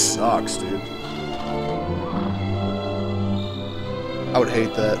 That sucks, dude. I would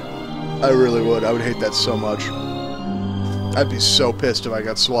hate that. I really would. I would hate that so much. I'd be so pissed if I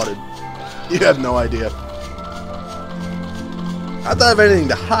got swatted. You have no idea. I don't have anything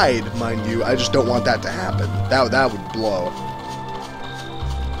to hide, mind you. I just don't want that to happen. That would blow.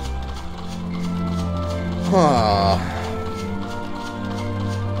 Huh.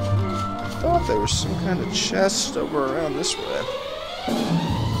 I thought there was some kind of chest over around this way.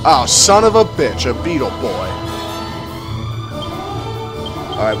 Oh, son of a bitch, a beetle boy.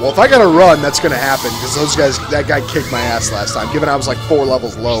 Alright, well, if I gotta run, that's gonna happen, because those guys, that guy kicked my ass last time, given I was like 4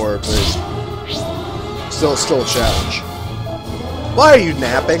 levels lower, but still a challenge. Why are you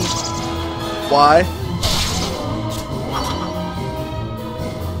napping? Why?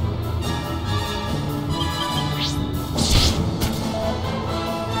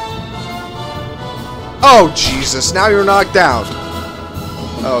 Oh, Jesus, now you're knocked down.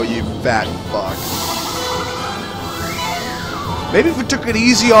 Oh, you fat fuck. Maybe if we took it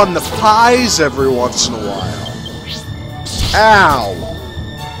easy on the pies every once in a while. Ow.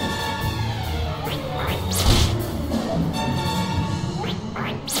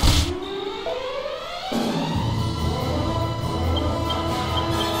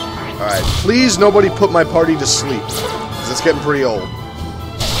 Alright, please nobody put my party to sleep, because it's getting pretty old.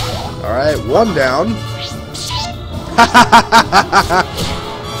 Alright, 1 down.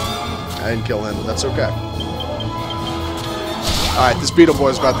 I didn't kill him, but that's okay. Alright, this beetle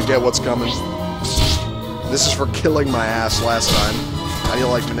boy's about to get what's coming. This is for killing my ass last time. How do you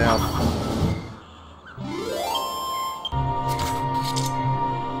like me now?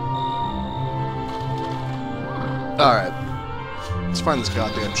 Alright. Let's find this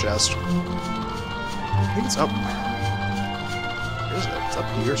goddamn chest. I think it's up. Where is it? It's up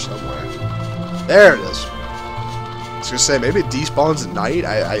here somewhere. There it is. I was gonna say, maybe it despawns at night?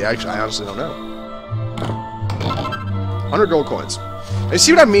 I honestly don't know. 100 gold coins. You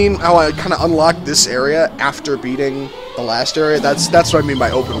see what I mean? How I kind of unlocked this area after beating the last area? That's what I mean by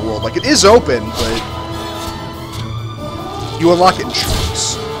open world. Like, it is open, but you unlock it in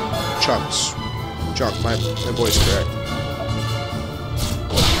chunks. Chunks. Chunks. My voice is correct.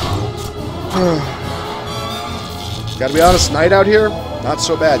 Gotta be honest, night out here, not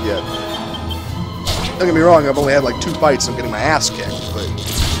so bad yet. Don't get me wrong, I've only had like 2 fights, I'm getting my ass kicked, but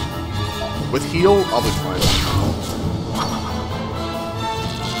with heal, I'll be fine.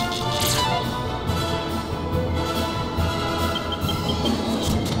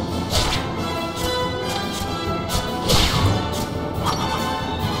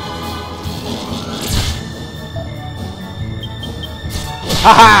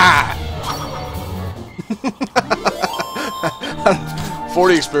 Haha!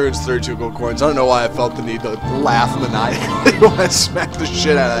 40 experience, 32 gold coins. I don't know why I felt the need to laugh maniacally when I smacked the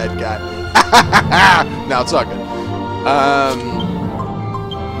shit out of that guy. No, it's all good.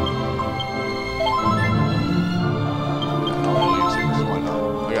 Why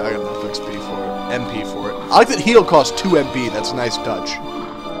not? I got enough XP for it. MP for it. I like that heal costs 2 MP. That's a nice touch.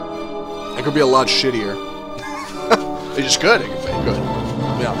 It could be a lot shittier. It just could. It could.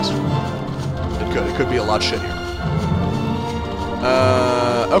 To be honest. It could be a lot shittier.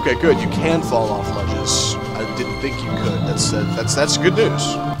 Okay, good. You can fall off ledges. I didn't think you could. That's good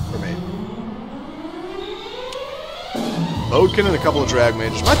news for me. Bodkin and a couple of drag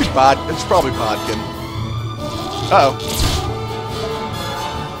mages. Might be it's probably Bodkin. Uh-oh.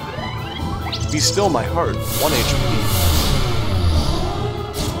 Be still my heart. 1 HP.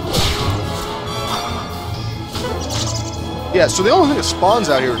 Yeah, so the only thing that spawns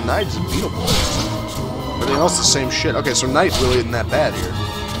out here at night is a beetle boy. Everything else is the same shit. Okay, so night really isn't that bad here.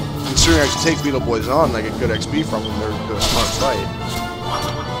 Considering I can take beetle boys on and I get good XP from them, they're a smart fight.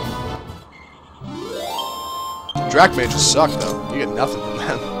 Drac mages suck though. You get nothing from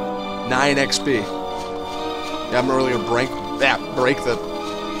them. 9 XP. Yeah, I'm really gonna break the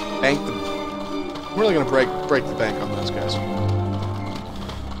bank. I'm really gonna break the bank on those guys.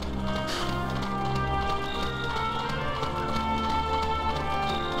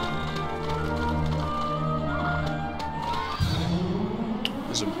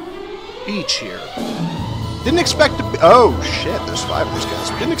 There's a beach here. Didn't expect to be. Oh shit! There's 5 of these guys.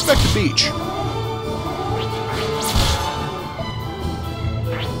 Didn't expect a beach.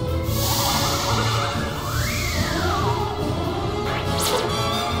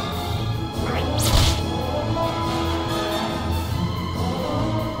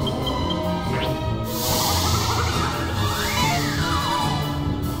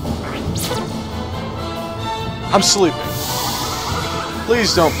 I'm sleeping.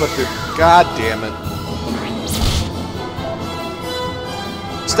 Please don't put the... God damn it.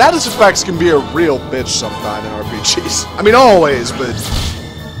 Status effects can be a real bitch sometime in RPGs. I mean, always, but...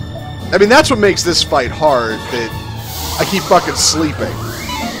 I mean, that's what makes this fight hard, that I keep fucking sleeping.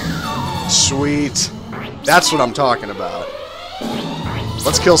 Sweet. That's what I'm talking about.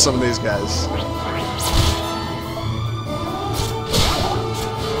 Let's kill some of these guys.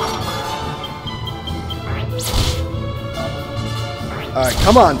 Alright,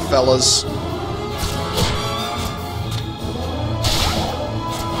 come on, fellas.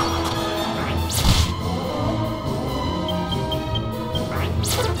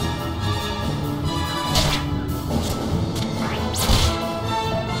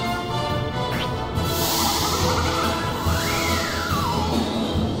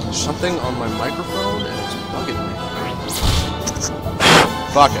 Something on my microphone and it's bugging me.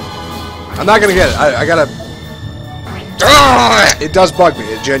 Fuck it. I'm not gonna get it. I gotta. It does bug me.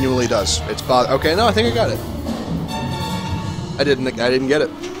 It genuinely does. It's okay. No, I think I got it. I didn't get it.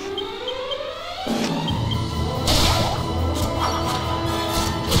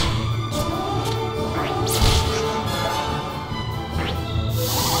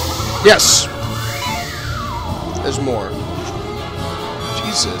 Yes. There's more.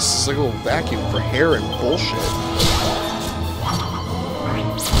 Jesus, it's like a little vacuum for hair and bullshit.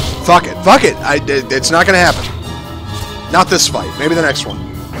 Fuck it, fuck it! It's not gonna happen. Not this fight, maybe the next one.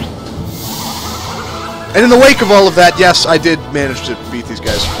 And in the wake of all of that, yes, I did manage to beat these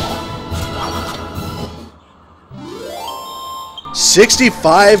guys.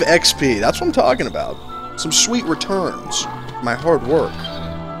 65 XP, that's what I'm talking about. Some sweet returns. My hard work.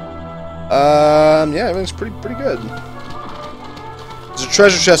 Yeah, everything's pretty good. There's a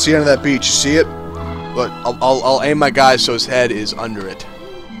treasure chest at the end of that beach. You see it? But I'll aim my guy so his head is under it,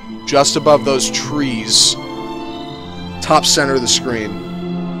 just above those trees, top center of the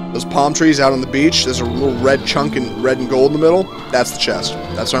screen. Those palm trees out on the beach. There's a little red chunk in red and gold in the middle. That's the chest.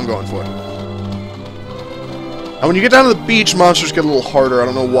 That's what I'm going for. And when you get down to the beach, monsters get a little harder. I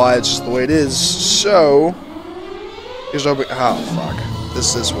don't know why. It's just the way it is. So here's our. Oh fuck!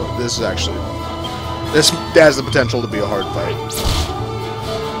 This is actually. This has the potential to be a hard fight.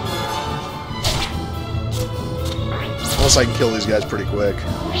 Unless I can kill these guys pretty quick.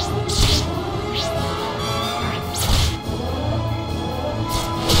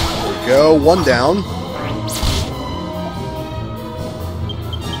 There we go, one down.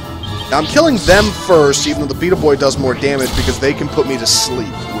 Now I'm killing them first, even though the Beetle Boy does more damage because they can put me to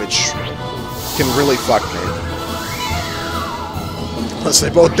sleep, which can really fuck me. Unless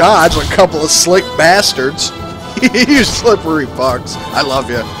they both dodge like a couple of slick bastards. You slippery fucks. I love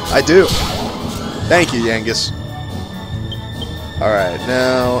you. I do. Thank you, Yangus. Alright,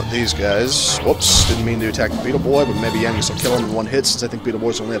 now these guys. Whoops, didn't mean to attack the Beetle Boy, but maybe Yangus will kill him in one hit since I think Beetle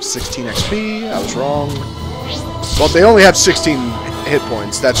Boys only have 16 XP. I was wrong. Well, they only have 16 hit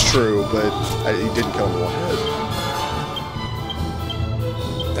points, that's true, but he didn't kill him in one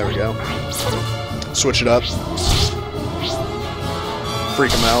hit. There we go. Switch it up.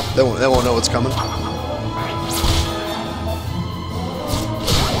 Freak them out. They won't know what's coming.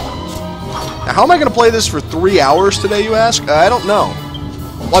 Now, how am I going to play this for 3 hours today, you ask? I don't know.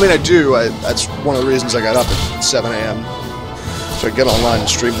 Well, I mean, I do. That's one of the reasons I got up at 7 a.m. So I get online and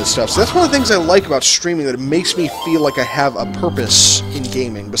stream this stuff. So that's one of the things I like about streaming, that it makes me feel like I have a purpose in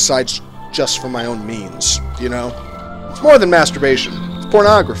gaming besides just for my own means, you know? It's more than masturbation. It's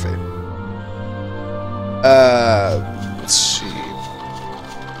pornography. Let's see.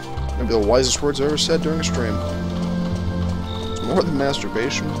 Maybe the wisest words I ever said during a stream. It's more than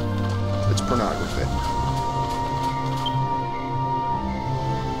masturbation. It's pornography.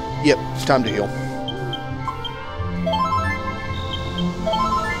 Yep, time to heal.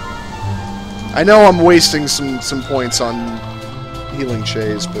 I know I'm wasting some points on healing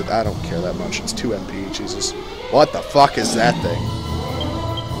Shays, but I don't care that much. It's 2 MP, Jesus. What the fuck is that thing?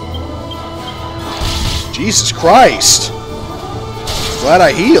 Jesus Christ! Glad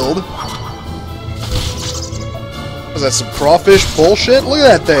I healed. Was that some crawfish bullshit? Look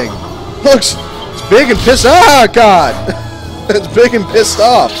at that thing! Looks, it's big and pissed. Ah, God! It's big and pissed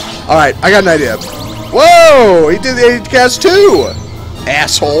off. All right, I got an idea. Whoa! He cast 2.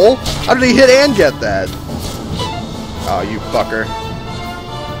 Asshole! How did he hit and get that? Oh, you fucker!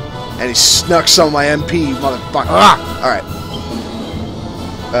 And he snuck some of my MP, motherfucker. Ah! All right.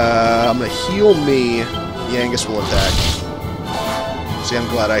 I'm gonna heal me. Yangus will attack. See, I'm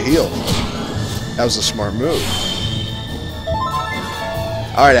glad I healed. That was a smart move.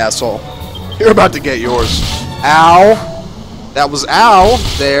 All right, asshole. You're about to get yours. Ow! That was ow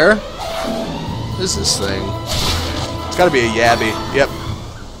there. What is this thing? It's got to be a Yabby. Yep.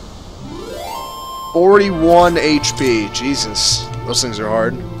 41 HP. Jesus, those things are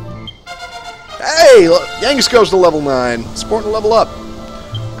hard. Hey, look, Yangus goes to level 9. It's important to level up.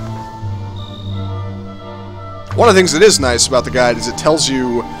 One of the things that is nice about the guide is it tells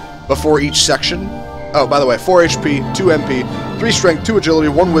you before each section. Oh, by the way, 4 HP, 2 MP, 3 Strength, 2 Agility,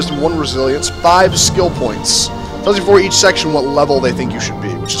 1 Wisdom, 1 Resilience, 5 Skill Points. It tells you for each section what level they think you should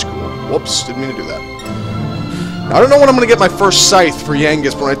be, which is cool. Whoops, didn't mean to do that. I don't know when I'm gonna get my first scythe for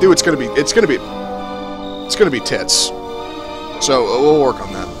Yangus, but when I do, it's gonna be tits. So we'll work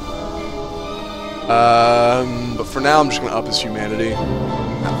on that. But for now, I'm just gonna up his humanity.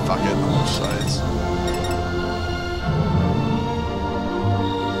 Ah, fuck it, on both sides.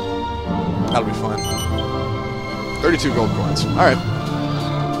 That'll be fine. 32 gold coins. All right.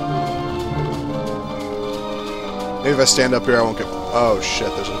 Maybe if I stand up here, I won't get... Oh,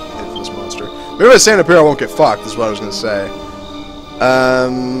 shit, there's a infamous monster. Maybe if I stand up here, I won't get fucked, is what I was going to say.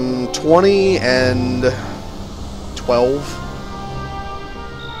 20 and... 12.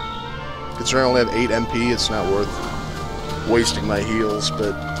 Considering I only have 8 MP, it's not worth wasting my heals,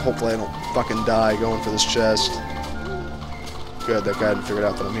 but hopefully I don't fucking die going for this chest. Good, that guy hadn't figured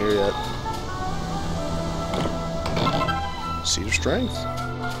out that I'm here yet. Seed of Strength.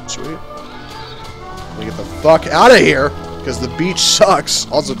 Sweet. Let me get the fuck out of here, because the beach sucks.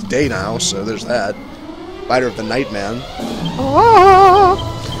 Also, it's day now, so there's that. Fighter of the Night Man. Ah!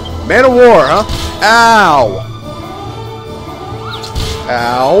 Man of War, huh? Ow!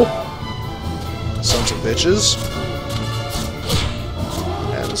 Ow! Sons of bitches.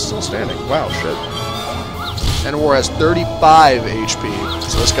 And it's still standing. Wow, shit. Man of War has 35 HP,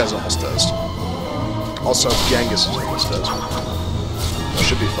 so this guy's almost toast. Also, Yangus is almost toast.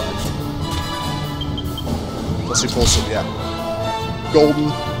 Should be fine. Unless he pulls some, yeah. Golden.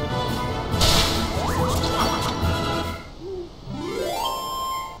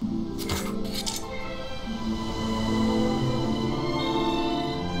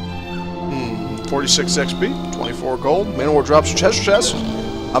 Hmm. 46 XP, 24 gold. Man of War drops chest.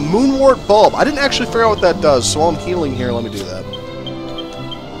 A Moonwort Bulb. I didn't actually figure out what that does, so while I'm healing here, let me do that.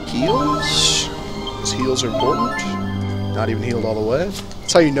 Heals? Because heals are important. Not even healed all the way.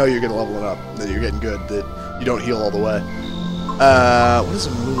 That's how you know you're going to level it up. That you're getting good. That you don't heal all the way. What is a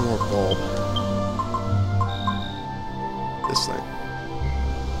Moonwort Bulb? This thing.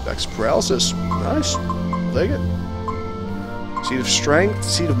 Vex Paralysis. Nice. Take it. Seed of Strength.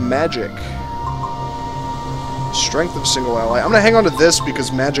 Seed of Magic. Strength of a single ally. I'm going to hang on to this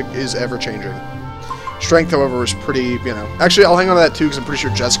because magic is ever-changing. Strength, however, is pretty, you know... Actually, I'll hang on to that too because I'm pretty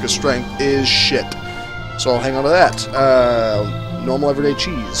sure Jessica's strength is shit. So I'll hang on to that. Normal everyday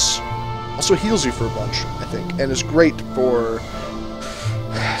cheese. Also heals you for a bunch, I think. And is great for...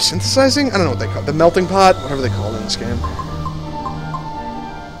 synthesizing? I don't know what they call it. The melting pot? Whatever they call it in this game.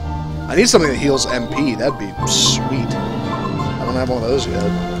 I need something that heals MP. That'd be sweet. I don't have one of those yet.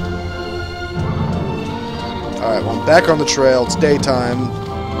 Alright, well, I'm back on the trail. It's daytime.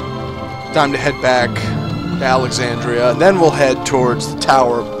 Time to head back to Alexandria. And then we'll head towards the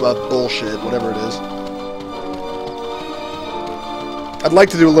Tower of Bullshit, whatever it is. I'd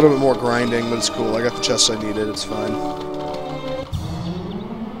like to do a little bit more grinding, but it's cool. I got the chests I needed. It's fine.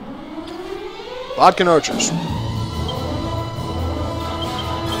 Vodka Archers.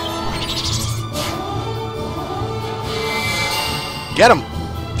 Get him!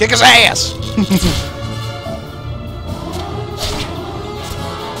 Kick his ass!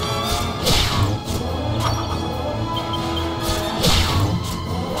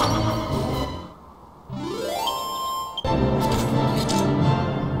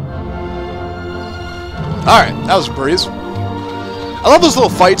 Alright, that was a breeze. I love those little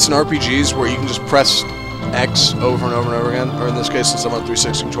fights in RPGs where you can just press X over and over and over again, or in this case, since I'm on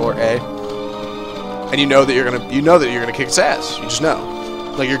 360 controller, A. And you know that you're gonna kick its ass. You just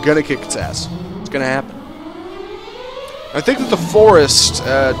know. Like you're gonna kick its ass. It's gonna happen. I think that the forest,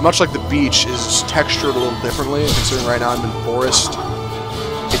 much like the beach, is textured a little differently, and considering right now I'm in forest,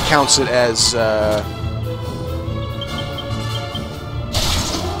 it counts it as a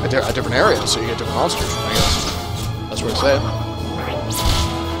different area, so you get different monsters, I guess. That's what I say.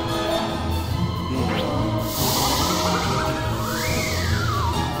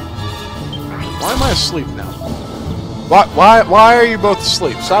 Why am I asleep now? Why are you both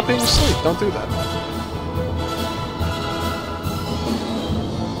asleep? Stop being asleep. Don't do that.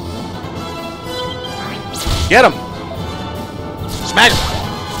 Get him! Smack him!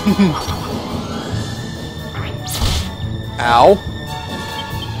 Ow.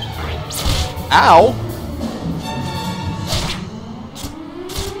 Ow!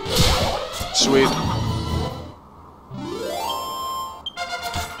 Sweet.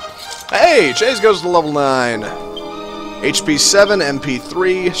 Hey! Chase goes to level 9. HP 7, MP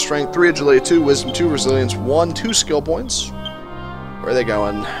 3, Strength 3, Agility 2, Wisdom 2, Resilience 1, 2 skill points. Where are they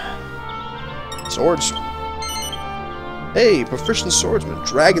going? Swords. Hey, Proficient Swordsman.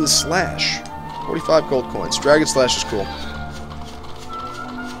 Dragon Slash. 45 gold coins. Dragon Slash is cool.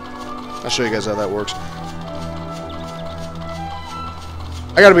 I'll show you guys how that works.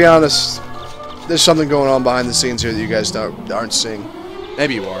 I gotta be honest, there's something going on behind the scenes here that you guys aren't seeing.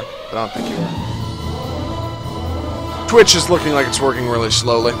 Maybe you are, but I don't think you are. Twitch is looking like it's working really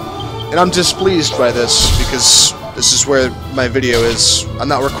slowly. And I'm displeased by this, because this is where my video is. I'm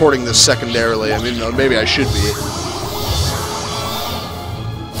not recording this secondarily. I mean, maybe I should be.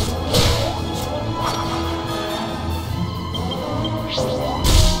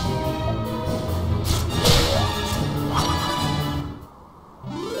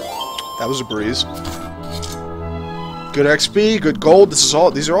 That was a breeze. Good XP, good gold.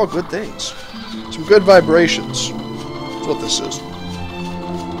 These are all good things. Some good vibrations. That's what this is.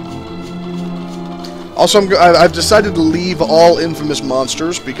 Also, I've decided to leave all infamous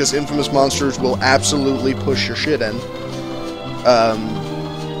monsters because infamous monsters will absolutely push your shit in.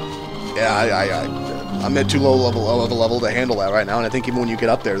 Yeah, I'm at too low of a level to handle that right now, and I think even when you get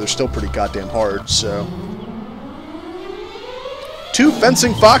up there, they're still pretty goddamn hard. So, 2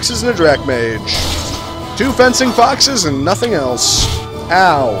 fencing foxes and a Drac Mage. 2 fencing foxes and nothing else.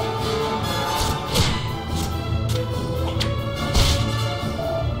 Ow.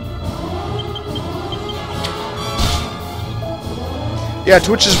 Yeah,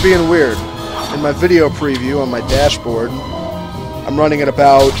 Twitch is being weird. In my video preview on my dashboard, I'm running at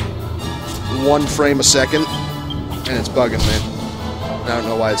about 1 frame a second, and it's bugging me. I don't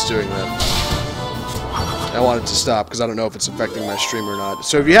know why it's doing that. I want it to stop, because I don't know if it's affecting my stream or not.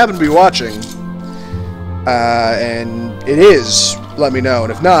 So if you happen to be watching, and it is, let me know.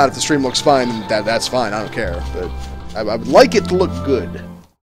 And if not, if the stream looks fine, then that's fine, I don't care. But I would like it to look good.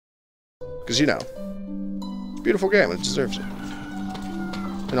 Because, you know, it's a beautiful game, it deserves it.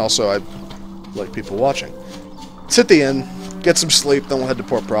 And also, I like people watching. Let's hit the inn, get some sleep, then we'll head to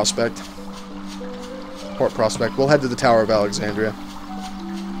Port Prospect. Port Prospect. We'll head to the Tower of Alexandria.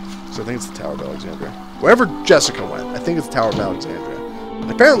 Because I think it's the Tower of Alexandria. Wherever Jessica went, I think it's the Tower of Alexandria.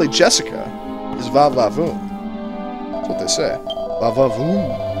 And apparently Jessica is va-va-voom. That's what they say.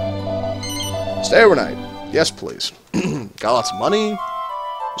 Va-va-voom. Stay overnight. Yes, please. Got lots of money.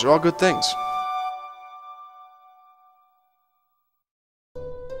 These are all good things.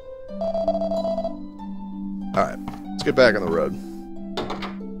 Alright, let's get back on the road.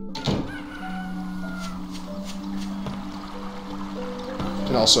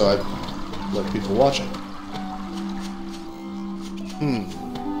 And also, I like people watching.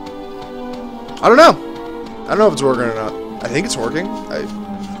 I don't know. I don't know if it's working or not. I think it's working. I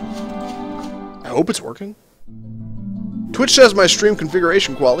hope it's working. Twitch says my stream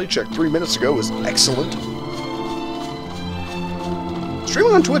configuration quality, checked 3 minutes ago, was excellent.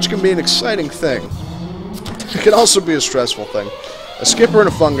 Streaming on Twitch can be an exciting thing. It can also be a stressful thing. A skipper and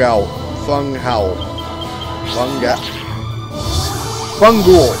a fungowl. Fungowl.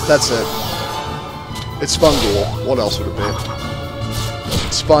 Fungool. That's it. It's fungool. What else would it be?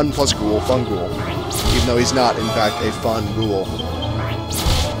 It's fun plus ghoul. Fungool. Even though he's not, in fact, a fun ghoul.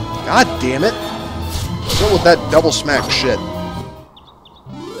 God damn it. What's up with that double smack shit?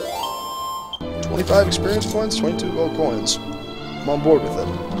 25 experience points, 22 gold coins. I'm on board with it.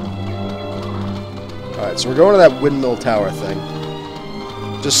 Alright, so we're going to that windmill tower thing.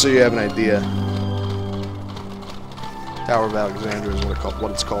 Just so you have an idea. Tower of Alexandria is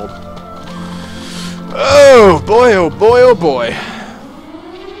what it's called. Oh boy, oh boy, oh boy.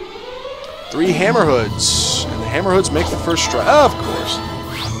 3 hammer hoods. And the hammer hoods make the first strike. Oh, of course.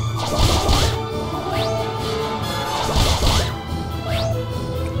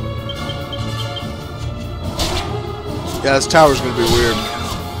 Yeah, this tower's gonna be weird.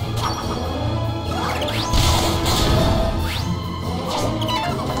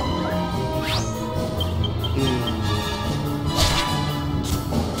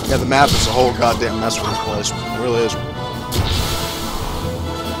 Yeah, the map is a whole goddamn mess with this place. It really is.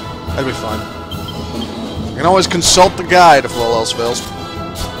 That'd be fun. You can always consult the guide if all else fails.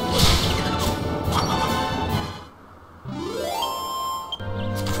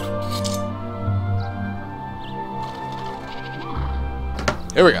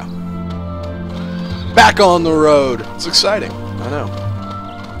 Here we go. Back on the road. It's exciting. I know.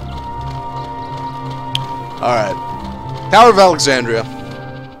 Alright. Tower of Alexandria.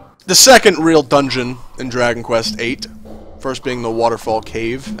 The second real dungeon in Dragon Quest VIII. First being the Waterfall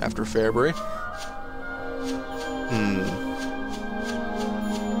Cave after Fairbury.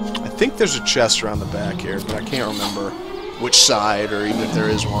 I think there's a chest around the back here, but I can't remember which side, or even if there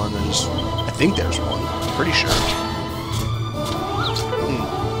is one. I think there's one. I'm pretty sure.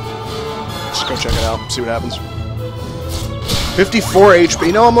 Just go check it out, see what happens. 54 HP.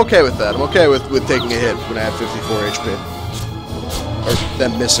 You know, I'm okay with that. I'm okay with taking a hit when I have 54 HP. Or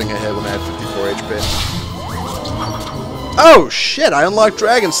them missing a hit when I have 54 HP. Oh, shit, I unlocked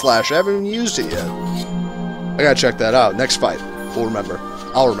Dragon Slash. I haven't even used it yet. I gotta check that out. Next fight. We'll remember.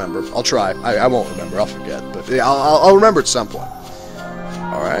 I'll remember. I'll try. I won't remember. I'll forget. But yeah, I'll remember at some point.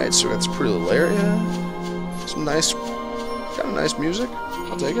 Alright, so we got this pretty little area. Some nice... Kind of nice music.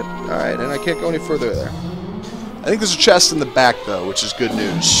 I'll take it. Alright, and I can't go any further there. I think there's a chest in the back, though, which is good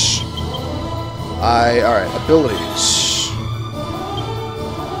news. Alright, abilities.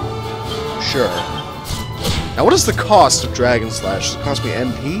 Sure. Now, what is the cost of Dragon Slash? Does it cost me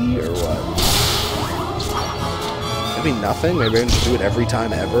MP, or what? Maybe nothing? Maybe I can just do it every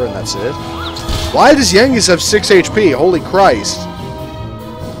time ever, and that's it? Why does Yengus have 6 HP? Holy Christ.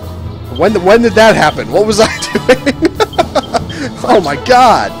 When did that happen? What was I doing? Oh my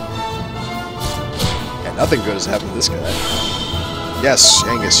god! Yeah, nothing good has happened to this guy. Yes,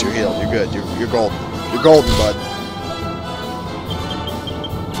 Yengus, you're healed. You're good. You're golden. You're golden, bud.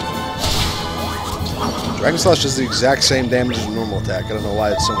 Dragon Slash does the exact same damage as a normal attack. I don't know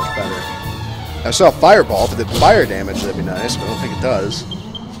why it's so much better. I saw a Fireball. If it did fire damage, that'd be nice, but I don't think it does.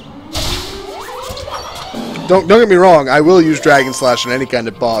 Don't get me wrong, I will use Dragon Slash on any kind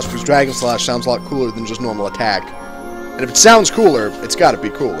of boss, because Dragon Slash sounds a lot cooler than just normal attack. And if it sounds cooler, it's gotta be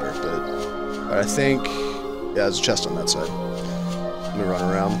cooler, but I think... Yeah, there's a chest on that side. Let me run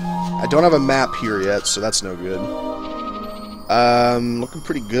around. I don't have a map here yet, so that's no good. Looking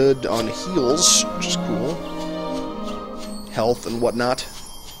pretty good on heals, which is cool. Health and whatnot.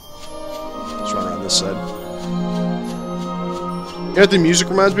 Let's run around this side. You know what the music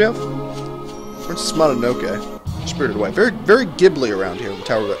reminds me of? Princess Mononoke. Spirited Away. Very, very Ghibli around here in the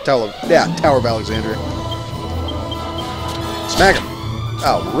Tower of Alexandria. Smack him.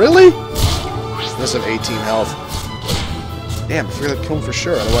 Oh, really? This have 18 health. Damn, I figured I'd kill him for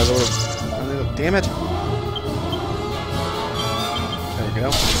sure. Otherwise I would have... Damn it. There we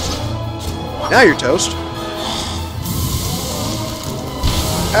go. Now you're toast.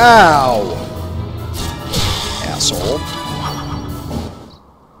 Ow! Asshole.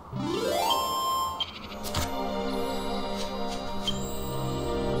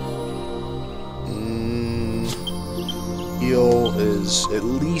 Heal is at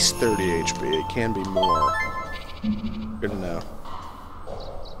least 30 HP. It can be more. Good to know.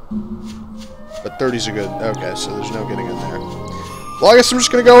 But 30's a good... Okay, so there's no getting in there. Well, I guess I'm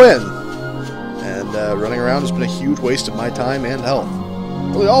just gonna go in. And running around has been a huge waste of my time and health.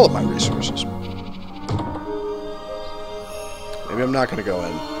 Really all of my resources. Maybe I'm not gonna go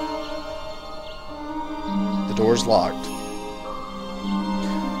in. The door's locked.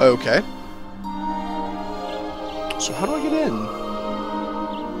 Okay. So how do I get in?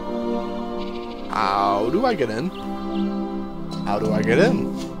 How do I get in? How do I get in?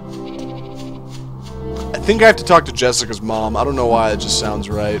 I think I have to talk to Jessica's mom. I don't know why, it just sounds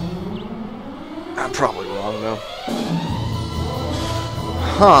right. I'm probably wrong, though.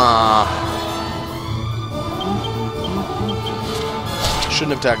 Huh.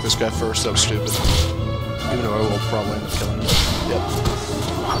 Shouldn't have attacked this guy first, that was stupid. Even though I will probably end up killing him. Yep.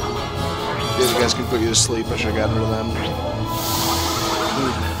 These guys can put you to sleep. I should have gotten rid of them.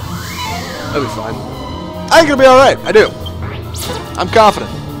 That'll be fine. I think it'll be alright. I do. I'm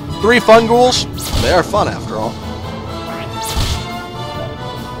confident. 3 fun ghouls? They are fun, after all.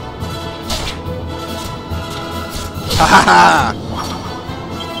 Ha ha ha!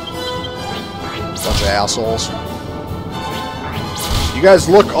 Bunch of assholes. You guys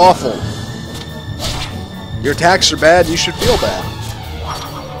look awful. Your attacks are bad, you should feel bad.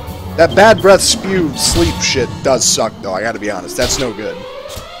 That bad breath, spew, sleep shit does suck, though, I gotta be honest. That's no good.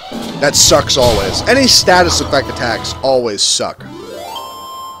 That sucks always. Any status effect attacks always suck.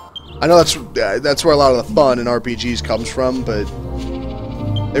 I know that's where a lot of the fun in RPGs comes from, but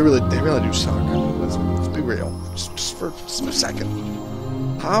they really do suck. I mean, let's be real. Just for a second.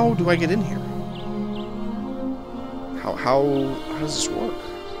 How do I get in here? How does this work?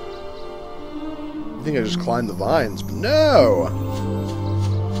 I think I just climbed the vines, but no!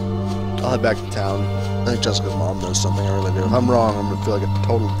 I'll head back to town. I think Jessica's mom knows something, I really do. If I'm wrong, I'm gonna feel like a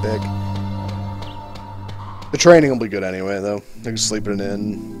total dick. The training will be good anyway, though. I can sleep in an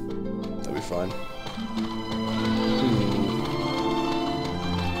inn. That'll be fine.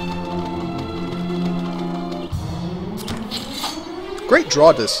 Great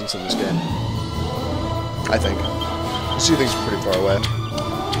draw distance in this game. I think. You see things pretty far away.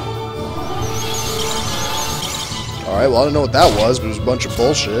 Alright, well I don't know what that was, but it was a bunch of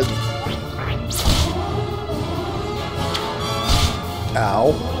bullshit.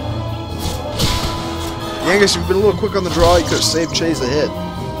 Ow. Yeah, I guess if you've been a little quick on the draw, you could have saved Chase a hit.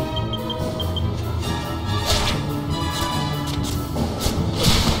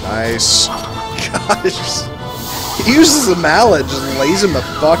 Nice. Gosh. He uses the mallet, just lays him the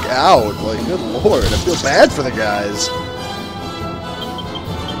fuck out. Like, good lord, I feel bad for the guys.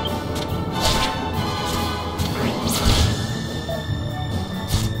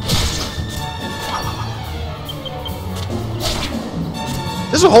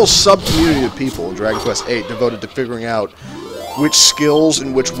 There's a whole sub-community of people in Dragon Quest VIII devoted to figuring out which skills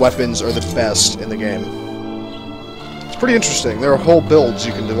and which weapons are the best in the game. It's pretty interesting. There are whole builds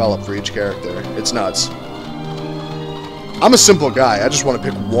you can develop for each character. It's nuts. I'm a simple guy. I just want to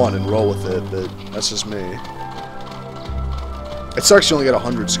pick one and roll with it, but that's just me. It sucks you only get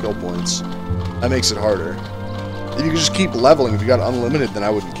 100 skill points. That makes it harder. If you could just keep leveling, if you got unlimited, then I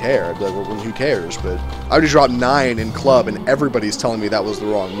wouldn't care. I'd be like, well, who cares? But I already dropped 9 in club, and everybody's telling me that was the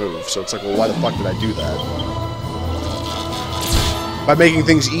wrong move. So it's like, well, why the fuck did I do that? By making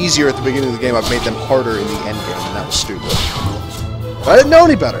things easier at the beginning of the game, I've made them harder in the end game, and that was stupid. But I didn't know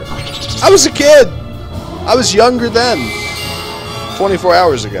any better. I was a kid! I was younger then. 24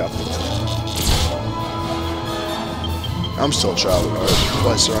 hours ago. I'm still a child at heart. That's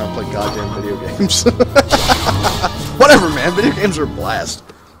why I sit around and play goddamn video games. Whatever, man. Video games are a blast.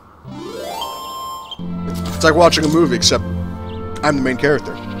 It's like watching a movie, except I'm the main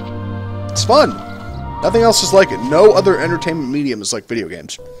character. It's fun. Nothing else is like it. No other entertainment medium is like video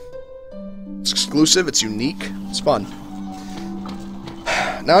games. It's exclusive. It's unique. It's fun.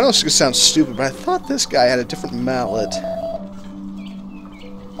 Now, I know this sounds stupid, but I thought this guy had a different mallet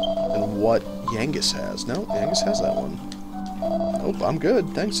than what Yangus has. No, Yangus has that one. Nope, I'm good.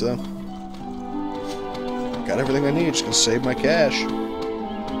 Thanks, though. Got everything I need. Just gonna save my cash.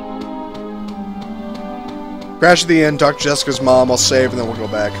 Crash at the end, talk to Jessica's mom, I'll save, and then we'll go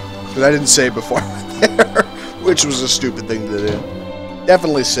back. Because I didn't save before I went there, which was a stupid thing to do.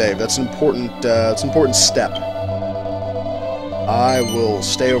 Definitely save. That's an important step. I will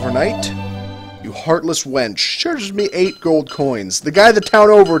stay overnight. You heartless wench. Charges me 8 gold coins. The guy the town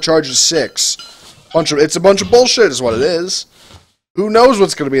over charges 6. It's a bunch of bullshit is what it is. Who knows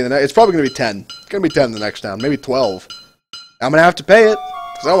what's going to be in the next... It's probably going to be 10. It's going to be 10 in the next town. Maybe 12. I'm going to have to pay it.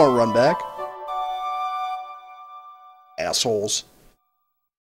 Because I don't want to run back. Assholes.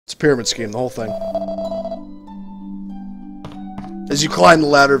 It's a pyramid scheme, the whole thing. As you climb the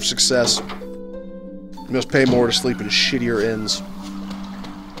ladder of success, you must pay more to sleep in shittier inns.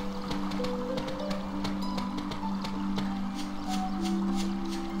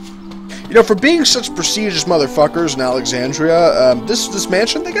 You know, for being such prestigious motherfuckers in Alexandria, this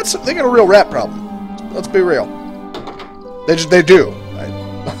mansion, they got a real rat problem. Let's be real. They do.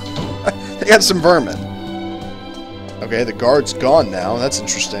 They got some vermin. Okay, the guard's gone now. That's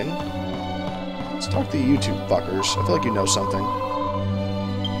interesting. Let's talk to you two fuckers. I feel like you know something.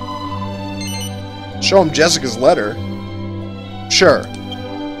 Show him Jessica's letter. Sure.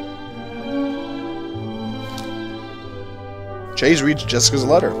 Chase reads Jessica's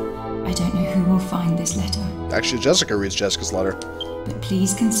letter. I don't know who will find this letter. Actually, Jessica reads Jessica's letter. But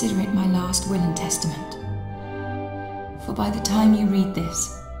please consider it my last will and testament. For by the time you read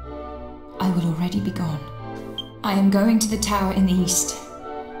this, I will already be gone. I am going to the tower in the east.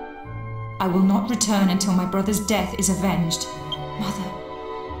 I will not return until my brother's death is avenged. Mother,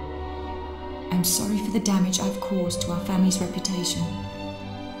 I'm sorry for the damage I've caused to our family's reputation.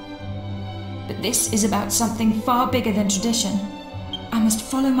 But this is about something far bigger than tradition. I must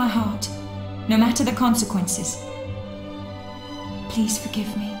follow my heart, no matter the consequences. Please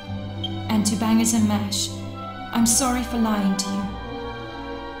forgive me. And to Bangers and Mash, I'm sorry for lying to you.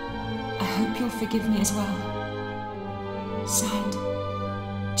 I hope you'll forgive me as well. Signed,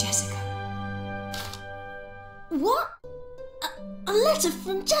 Jessica. What? A letter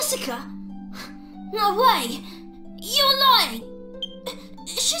from Jessica? No way! You're lying!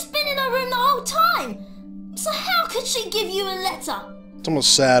 She's been in her room the whole time! So how could she give you a letter? It's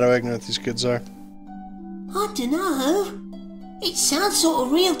almost sad how ignorant these kids are. I dunno. It sounds sort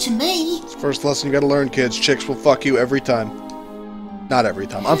of real to me. It's the first lesson you gotta learn, kids. Chicks will fuck you every time. Not every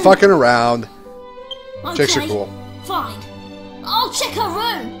time. I'm fucking around. Okay, chicks are cool. Fine. I'll check her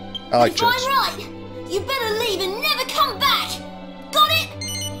room. I like if chicks. I'm right, you better leave and never come back. Got it?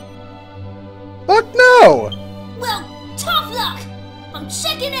 Fuck no! Well, tough luck. I'm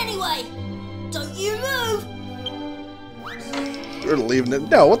checking anyway. Don't you move. You're leaving it.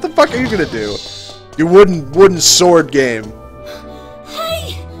 No, what the fuck are you gonna do? Your wooden sword game.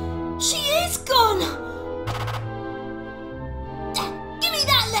 Hey, she is gone. Give me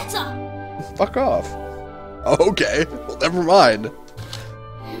that letter. Fuck off. Oh, okay. Well, never mind.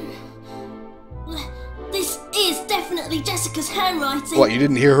 This is definitely Jessica's handwriting. What, you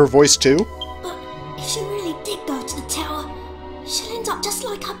didn't hear her voice too? But if she really did go to the tower, she'll end up just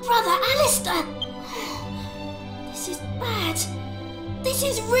like her brother, Alistair. This bad. This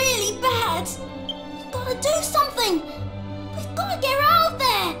is really bad. We've got to do something. We've got to get her out of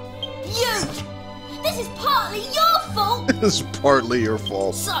there. You! This is partly your fault. This is partly your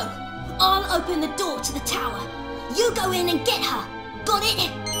fault. So, I'll open the door to the tower. You go in and get her. Got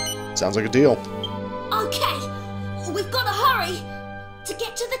it? Sounds like a deal. Okay. We've got to hurry. To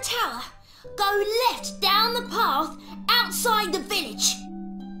get to the tower, go left down the path outside the village.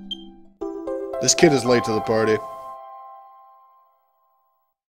 This kid is late to the party.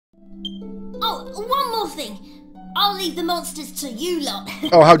 Oh, one more thing. I'll leave the monsters to you lot.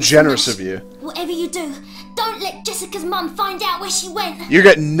 Oh, how generous of you. Whatever you do, don't let Jessica's mum find out where she went. You're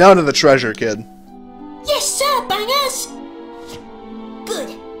getting none of the treasure, kid. Yes, sir, bangers.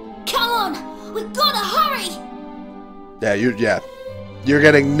 Good. Come on. We've got to hurry. Yeah. You're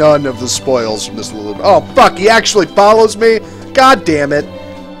getting none of the spoils from this little... Oh, fuck, he actually follows me? God damn it.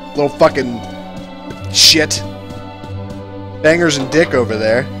 Little fucking shit. Bangers and dick over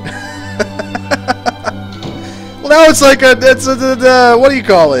there. Well, now it's like what do you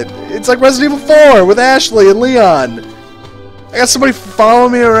call it? It's like Resident Evil 4 with Ashley and Leon. I got somebody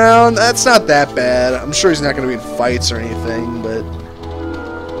following me around. That's not that bad. I'm sure he's not going to be in fights or anything, but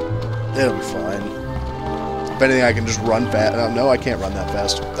it'll be fine. If anything, I can just run fast. No, I can't run that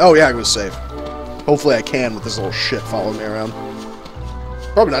fast. Oh, yeah, I was safe. Hopefully I can with this little shit following me around.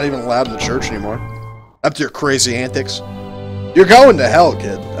 Probably not even allowed in the church anymore. Up to your crazy antics. You're going to hell,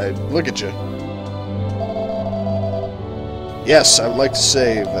 kid. Look at you. Yes, I would like to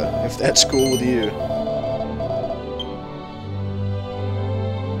save, if that's cool with you.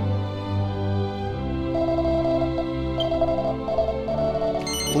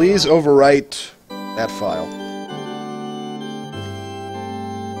 Please overwrite that file.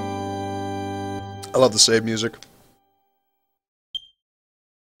 I love the save music.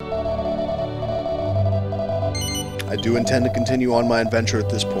 I do intend to continue on my adventure at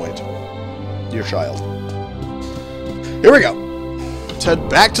this point. Dear child. Here we go. Let's head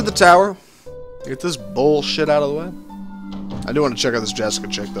back to the tower. Get this bullshit out of the way. I do want to check out this Jessica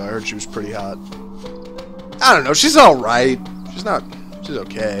chick, though. I heard she was pretty hot. I don't know. She's alright. She's not... She's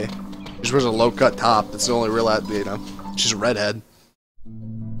okay. She just wears a low-cut top. That's the only real... You know, she's a redhead.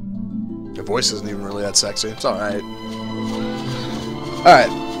 Her voice isn't even really that sexy. It's alright.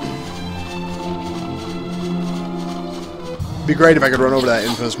 Alright. It'd be great if I could run over that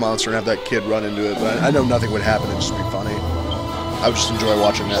infamous monster and have that kid run into it, but I know nothing would happen. It'd just be funny. I would just enjoy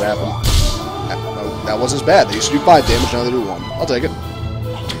watching that happen. That wasn't as bad. They used to do 5 damage, now they do 1. I'll take it.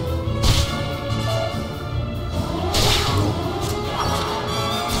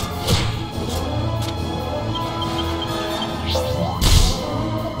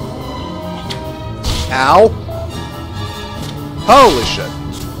 Ow! Holy shit.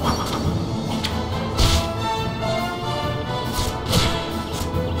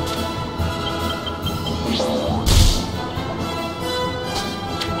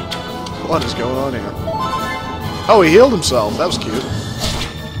 What is going on here? Oh, he healed himself. That was cute.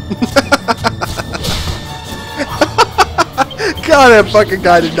 God, that fucking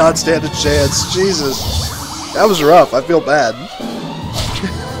guy did not stand a chance. Jesus. That was rough. I feel bad.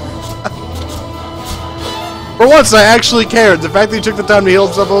 For once, I actually cared. The fact that he took the time to heal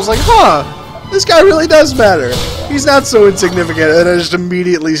himself, I was like, huh, this guy really does matter. He's not so insignificant, and I just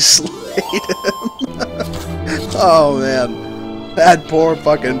immediately slayed him. Oh, man. That poor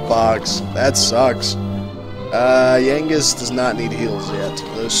fucking fox. That sucks. Yangus does not need heals yet.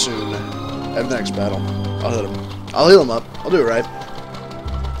 Though soon. At the next battle. I'll hit him. I'll heal him up. I'll do it right.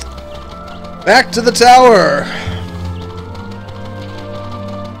 Back to the tower!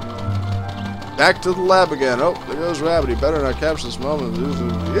 Back to the lab again. Oh, there goes Rabbit. He better not capture this moment.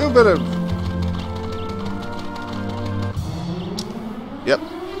 You better... Yep.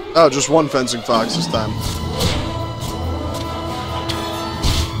 Oh, just one fencing fox this time.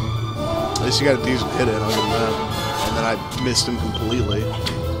 At least you got a decent hit in, I'll give him that. And then I missed him completely.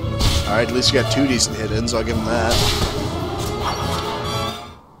 Alright, at least you got 2 decent hit-ins, I'll give him that.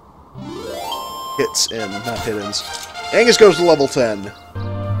 Hits in, not hit-ins. Angus goes to level 10.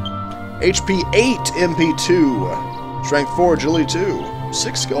 HP 8, MP 2. Strength 4, Agility 2.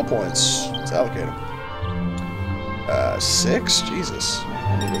 6 skill points. Let's allocate him. 6? Jesus.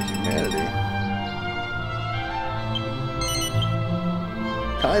 Humanity.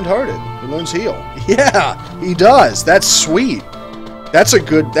 Kind-hearted. He learns heal. Yeah, he does. That's sweet. That's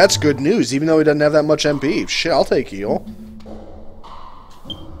good news, even though he doesn't have that much MP. Shit, I'll take heal.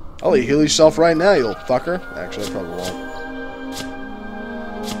 I'll let you heal yourself right now, you little fucker. Actually, I probably won't.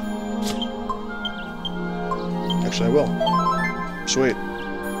 Actually, I will. Sweet.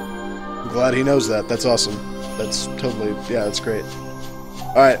 I'm glad he knows that. That's awesome. That's totally, yeah, that's great.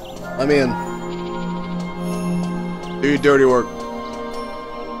 Alright, let me in. Do your dirty work.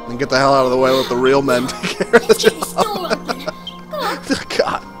 And get the hell out of the way, let the real men take care of the Get this door open. Go on,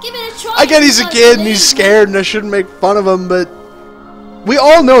 God. give it a try. I get he's a kid and he's scared and I shouldn't make fun of him, but we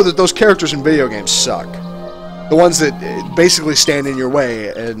all know that those characters in video games suck. The ones that basically stand in your way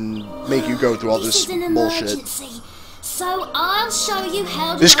and make you go through all this This is an bullshit. emergency, so I'll show you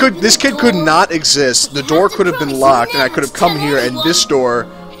how to This open the kid could door. not exist. The door could have been locked and I could have come here and this door,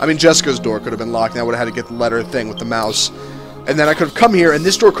 I mean Jessica's door could have been locked and I would have had to get the letter thing with the mouse. And then I could have come here and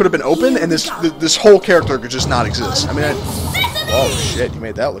this door could have been open and this whole character could just not exist. I mean, oh shit, you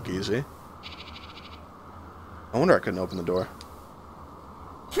made that look easy. I wonder I couldn't open the door.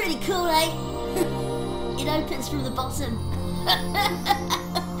 Pretty cool, eh? It opens from the bottom.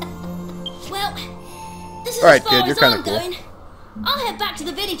 Well, this is Alright, as far kid, you're as kinda I'm cool. going. I'll head back to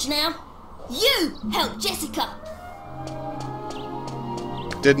the village now. You help Jessica.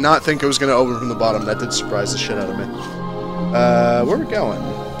 Did not think it was going to open from the bottom. That did surprise the shit out of me. Where are we going?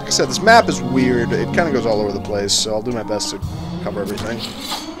 Like I said, this map is weird. It kind of goes all over the place, so I'll do my best to cover everything.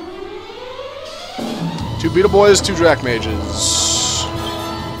 2 Beetle Boys, 2 Drac Mages.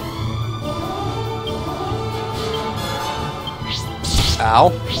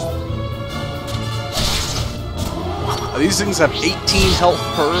 Ow. These things have 18 health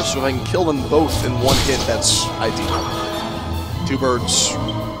per, so if I can kill them both in one hit, that's ideal. 2 birds,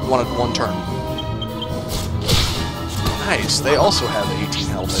 one turn. Nice, they also have 18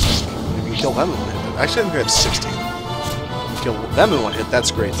 health, I think. You can kill them in one hit. Actually, I think they have 16. Kill them in one hit,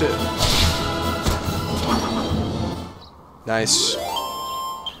 that's great too. Nice.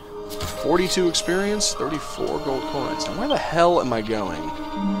 42 experience, 34 gold coins. Now where the hell am I going?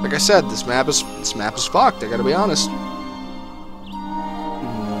 Like I said, this map is fucked, I gotta be honest.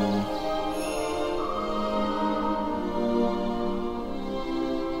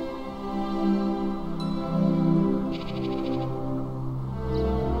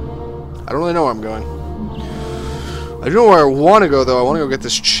 I don't really know where I'm going. I do know where I want to go, though. I want to go get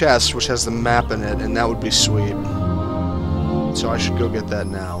this chest, which has the map in it, and that would be sweet. So I should go get that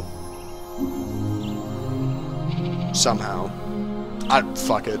now. Somehow.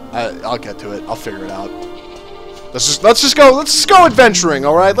 Fuck it. I'll get to it. I'll figure it out. Let's just go adventuring,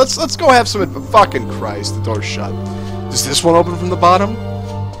 all right? Let's go have some. Fucking Christ, the door's shut. Does this one open from the bottom?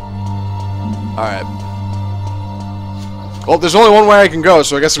 All right. Well, there's only one way I can go,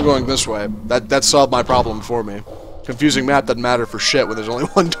 so I guess I'm going this way. That solved my problem for me. Confusing map doesn't matter for shit when there's only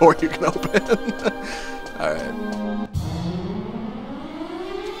one door you can open. Alright.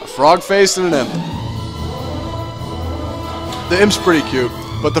 A frog face and an imp. The imp's pretty cute,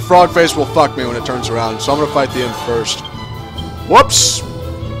 but the frog face will fuck me when it turns around, so I'm gonna fight the imp first. Whoops!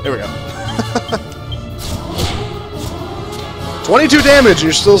 Here we go. 22 damage and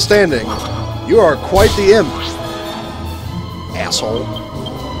you're still standing. You are quite the imp. Asshole.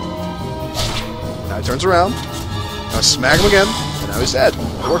 Now he turns around. Now I smack him again. And now he's dead.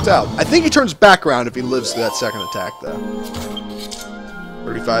 It worked out. I think he turns back around if he lives through that second attack, though.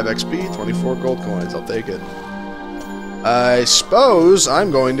 35 XP, 24 gold coins. I'll take it. I suppose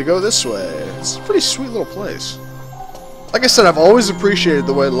I'm going to go this way. It's a pretty sweet little place. Like I said, I've always appreciated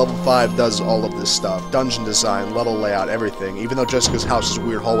the way level 5 does all of this stuff. Dungeon design, level layout, everything. Even though Jessica's house is a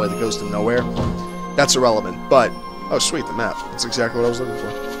weird hallway that goes to nowhere. That's irrelevant. But oh, sweet, the map. That's exactly what I was looking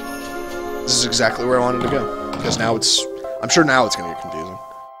for. This is exactly where I wanted to go. Because now it's... I'm sure now it's going to get confusing.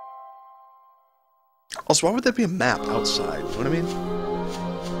 Also, why would there be a map outside? You know what I mean?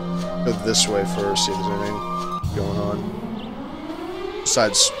 Go this way first, see if there's anything going on.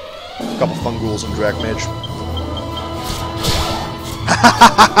 Besides a couple fungools and Drac Mage.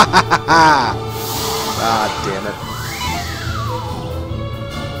 Ah, damn it.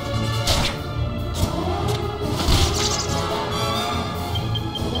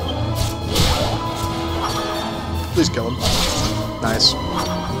 Please kill him. Nice.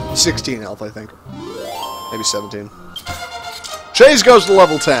 16 health, I think. Maybe 17. Chase goes to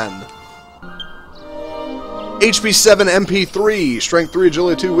level 10. HP 7, MP 3, Strength 3,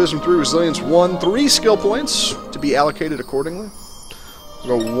 Agility 2, Wisdom 3, Resilience 1, 3 skill points to be allocated accordingly.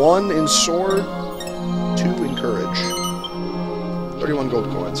 We'll go 1 in Sword, 2 in Courage. 31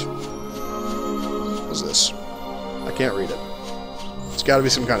 gold coins. What's this? I can't read it. It's gotta be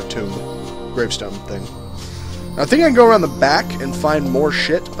some kind of tomb. Gravestone thing. Now, I think I can go around the back and find more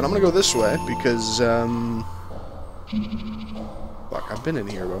shit, but I'm gonna go this way because, fuck, I've been in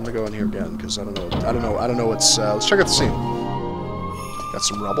here, but I'm gonna go in here again because I don't know what's. Let's check out the scene. Got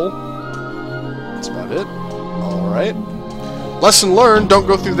some rubble. That's about it. All right. Lesson learned: don't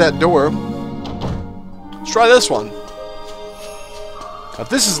go through that door. Let's try this one. If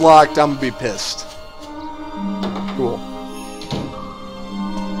this is locked, I'm gonna be pissed. Cool.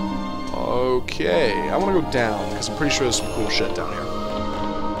 Okay, I want to go down, because I'm pretty sure there's some cool shit down here.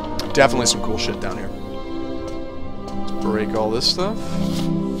 Definitely some cool shit down here. Let's break all this stuff.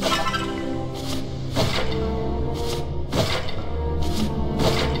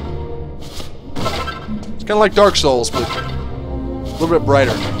 It's kind of like Dark Souls, but a little bit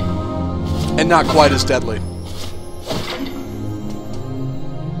brighter. And not quite as deadly.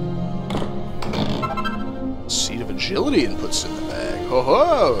 Seed of Agility inputs in the bag. Ho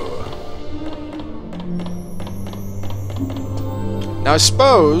ho! Now I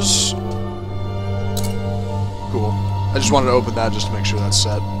suppose... Cool. I just wanted to open that just to make sure that's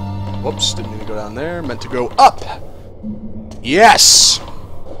set. Whoops, didn't mean to go down there. Meant to go up! Yes!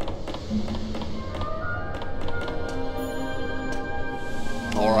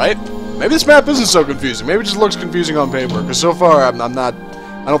 Alright. Maybe this map isn't so confusing. Maybe it just looks confusing on paper. Because so far, I'm not...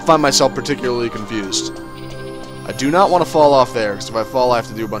 I don't find myself particularly confused. I do not want to fall off there, because if I fall, I have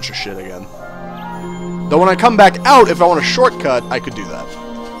to do a bunch of shit again. Though when I come back out, if I want a shortcut, I could do that. What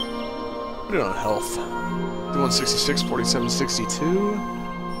are we doing on health? 166, 47, 62.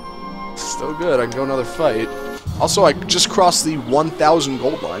 Still good. I can go another fight. Also, I just crossed the 1,000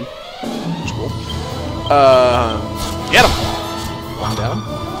 gold line. Which is cool. Get him! One down.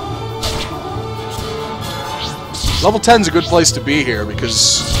 Level 10's a good place to be here,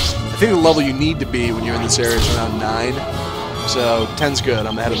 because I think the level you need to be when you're in this area is around 9. So, 10's good.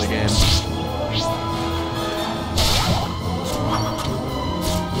 I'm ahead of the game.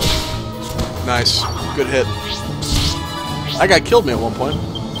 Nice. Good hit. That guy killed me at one point.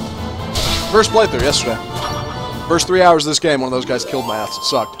 First playthrough yesterday. First 3 hours of this game, one of those guys killed my ass. It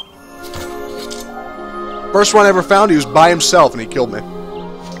sucked. First one I ever found, he was by himself and he killed me.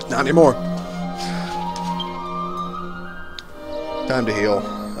 Not anymore. Time to heal.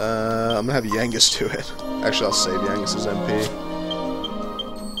 I'm gonna have Yangus do it. Actually, I'll save Yangus's MP.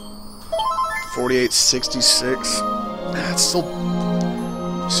 4866. That's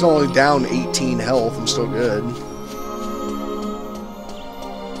still only down 18 health. I'm still good.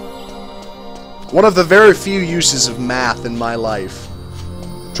 One of the very few uses of math in my life.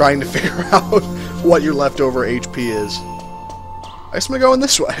 Trying to figure out what your leftover HP is. I guess I'm gonna go in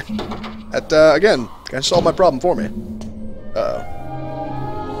this way. That, again, kind of solved my problem for me. Uh-oh.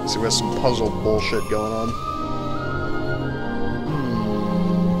 See, we have some puzzle bullshit going on.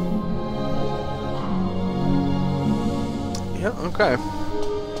 Yeah, okay. I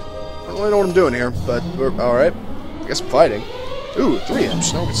don't really know what I'm doing here, but we're alright. I guess I'm fighting. Ooh, 3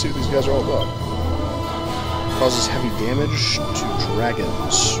 imps. Now we can see what these guys are all about. Causes heavy damage to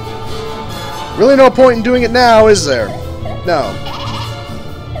dragons. Really no point in doing it now, is there? No.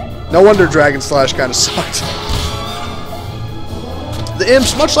 No wonder Dragon Slash kind of sucked. The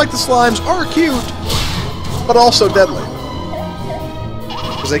imps, much like the slimes, are cute, but also deadly.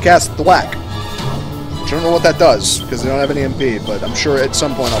 Because they cast Thwack. I don't know what that does, because they don't have any MP, but I'm sure at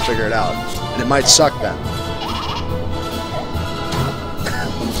some point I'll figure it out. And it might suck then.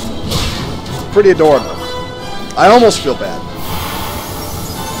 Pretty adorable. I almost feel bad.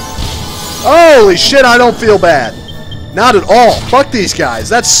 Holy shit, I don't feel bad. Not at all. Fuck these guys.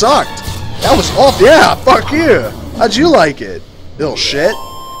 That sucked. That was awful. Yeah, fuck you. How'd you like it? Little shit.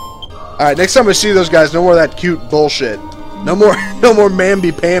 Alright, next time I see those guys, no more of that cute bullshit. No more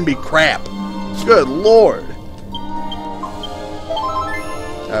mamby-pamby crap. Good lord.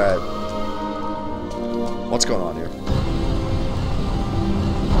 Alright. What's going on here?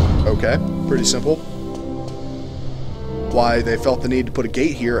 Okay, pretty simple. Why they felt the need to put a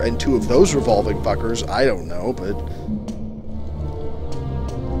gate here and 2 of those revolving fuckers, I don't know, but...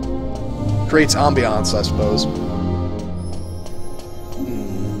 creates ambiance, I suppose.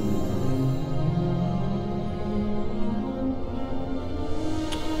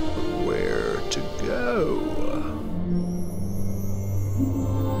 Where to go?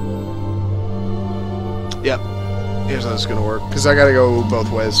 Yep. Here's how this is gonna work. Because I gotta go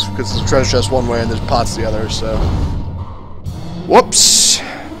both ways. Because there's a treasure chest one way and there's pots the other, so... Whoops!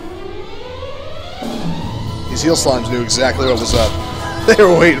 These heel slimes knew exactly what was up. They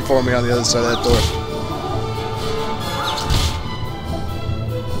were waiting for me on the other side of that door.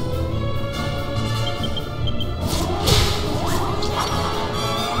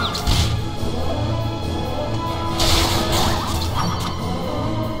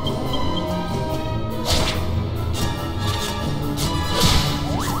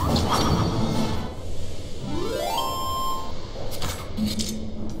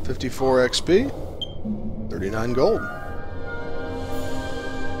 54 XP, 39 gold.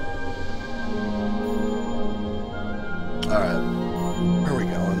 Alright. Where are we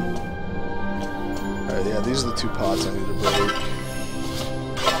going? Alright, yeah, these are the 2 pods I need to break.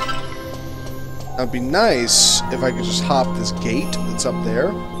 Now, it'd be nice if I could just hop this gate that's up there.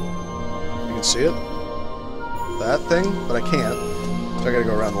 You can see it. That thing, but I can't. So I gotta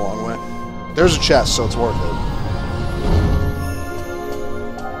go around the long way. There's a chest, so it's worth it.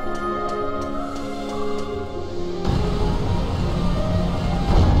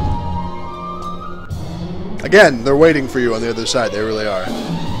 Again, they're waiting for you on the other side. They really are.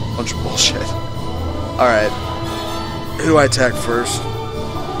 Bunch of bullshit. Alright. Who do I attack first?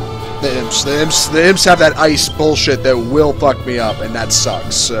 The imps. The imps have that ice bullshit that will fuck me up, and that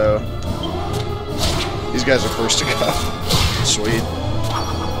sucks, so... These guys are first to go. Sweet.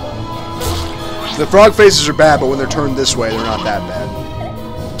 The frog faces are bad, but when they're turned this way, they're not that bad.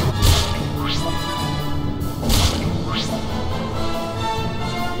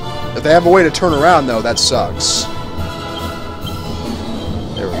 If they have a way to turn around, though, that sucks.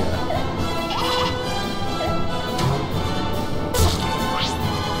 There we go.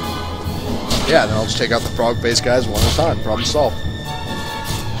 Yeah, then I'll just take out the frog face guys one at a time. Problem solved.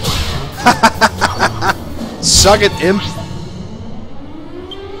 Suck it, imp.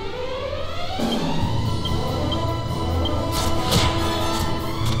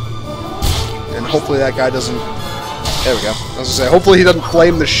 And hopefully that guy doesn't... There we go. I was gonna say, hopefully he doesn't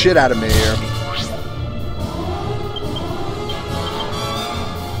flame the shit out of me here.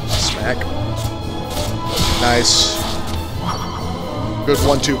 Smack. Nice. Good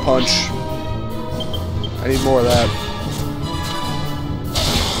 1-2 punch. I need more of that.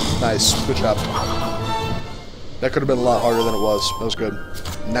 Nice. Good job. That could have been a lot harder than it was. That was good.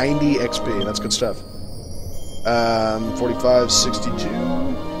 90 XP. That's good stuff. 45, 62.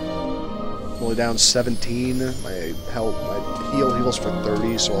 Only down 17. My heal heals for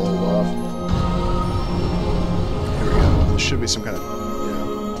 30, so I'll hold off. Here we go. There should be some kind of, you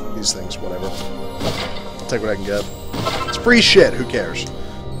know, these things, whatever. I'll take what I can get. It's free shit. Who cares?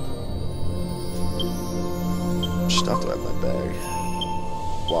 Stuff do I have in my bag?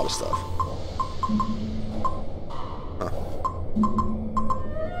 A lot of stuff. Huh.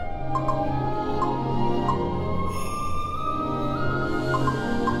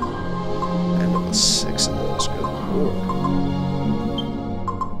 And with 6 of those, good lord.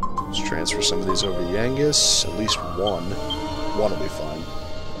 Let's transfer some of these over to Yangus. At least one. One will be fine.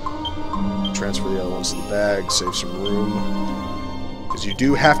 Transfer the other ones to the bag, save some room. Because you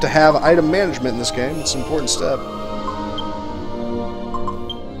do have to have item management in this game. It's an important step.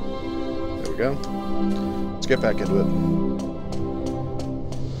 There we go. Let's get back into it.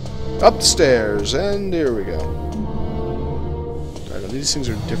 Up the stairs, and here we go. Alright, these things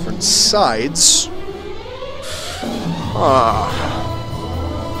are different sides.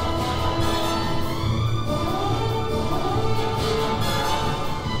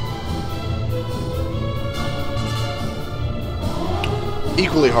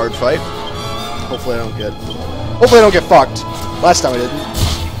 Equally hard fight. Hopefully I don't get fucked. Last time I didn't.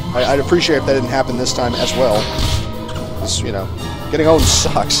 I'd appreciate if that didn't happen this time as well. Because, you know, getting owned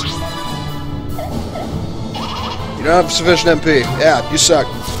sucks. You don't have sufficient MP. Yeah, you suck.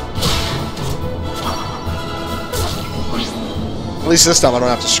 At least this time I don't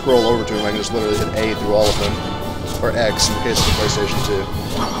have to scroll over to him. I can just literally hit A through all of them. Or X in the case of the PlayStation 2.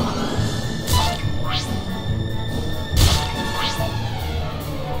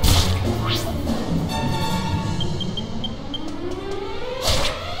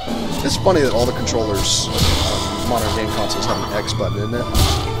 It's funny that all the controllers on modern game consoles have an X button, isn't it?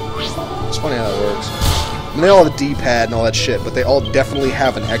 It's funny how that works. I mean, they all have a D-pad and all that shit, but they all definitely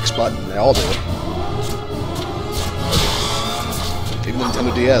have an X button. They all do. Even the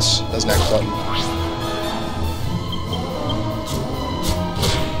Nintendo DS has an X button.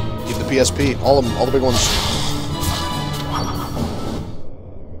 Even the PSP, all of them, all the big ones.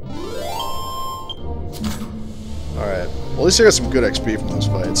 Alright. Well, at least I got some good XP from those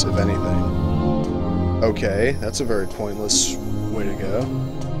fights, if anything. Okay, that's a very pointless way to go.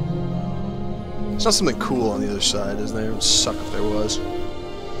 There's not something cool on the other side, is there? It would suck if there was.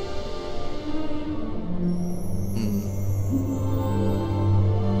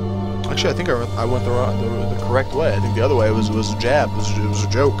 Actually, I think I went the correct way. I think the other way was a jab. It was a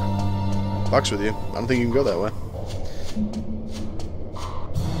joke. Fucks with you. I don't think you can go that way.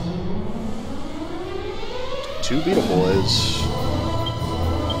 Two Beetle Boys.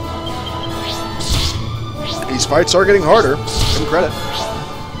 These fights are getting harder. Give them credit.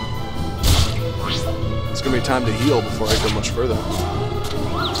 It's gonna be time to heal before I go much further.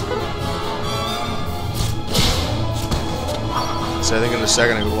 say, I think in a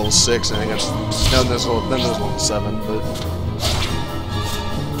second I go to level 6, I think then there's level 7, but...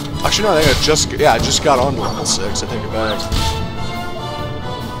 Actually, no, I think I just got on to level 6, I take it back.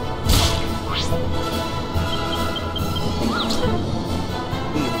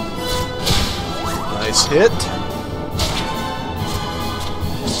 Nice hit.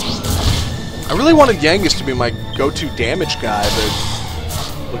 I really wanted Yangus to be my go-to damage guy, but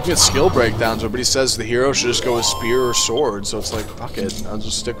looking at skill breakdowns, everybody says the hero should just go with spear or sword, so it's like, fuck it, I'll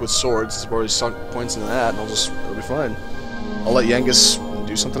just stick with swords. I've already sunk points into that, and it'll be fine. I'll let Yangus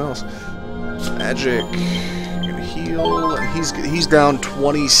do something else. Magic, I'm gonna heal, and he's down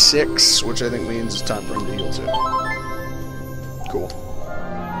 26, which I think means it's time for him to heal too. Cool.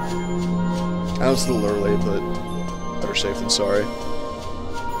 I know it's a little early, but better safe than sorry.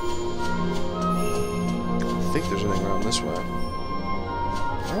 I think there's anything around this way.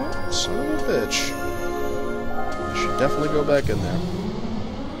 Oh, son of a bitch. I should definitely go back in there.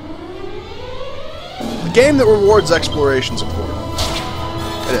 The game that rewards exploration is important.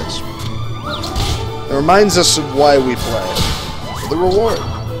 It is. It reminds us of why we play. The reward.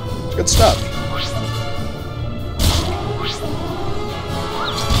 Good stuff.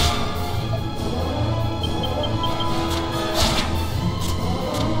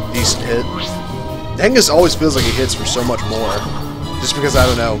 Decent hit. Angus always feels like he hits for so much more. Just because, I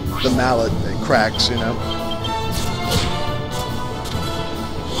don't know, the mallet, it cracks, you know?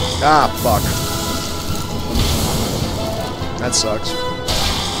 Ah, fuck. That sucks.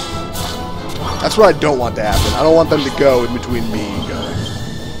 That's what I don't want to happen. I don't want them to go in between me and going.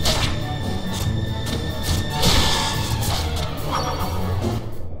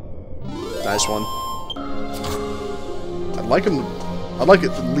 Nice one. I'd like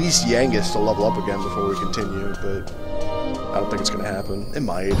at least Yangus to level up again before we continue, but I don't think it's gonna happen. It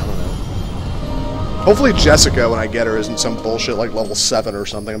might, I don't know. Hopefully Jessica, when I get her, isn't some bullshit like level 7 or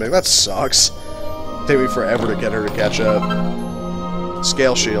something. I'm like, that sucks. It'll take me forever to get her to catch up.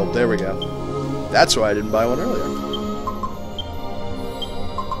 Scale shield, there we go. That's why I didn't buy one earlier.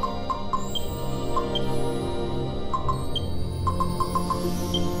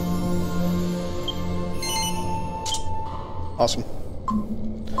 Awesome.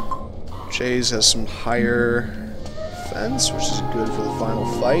 Chase has some higher defense, which is good for the final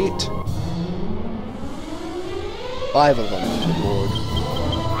fight. 5 of them, good lord.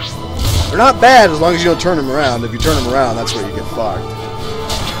 They're not bad as long as you don't turn them around. If you turn them around, that's where you get fucked.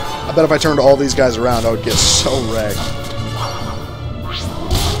 I bet if I turned all these guys around, I would get so wrecked.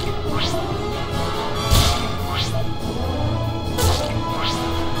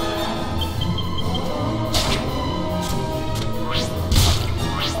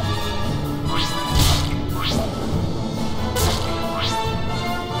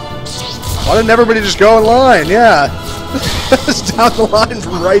 Why didn't everybody just go in line? Yeah. Just down the line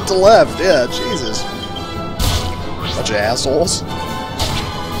from right to left. Yeah, Jesus. Bunch of assholes.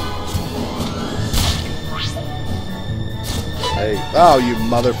 Hey. Oh, you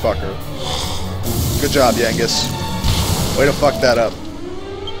motherfucker. Good job, Yangus. Way to fuck that up.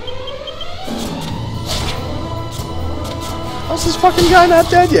 How's this fucking guy not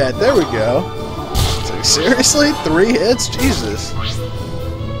dead yet? There we go. It's like, seriously? 3 hits? Jesus.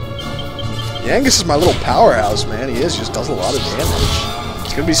 Yangus is my little powerhouse, man. He is. Just does a lot of damage.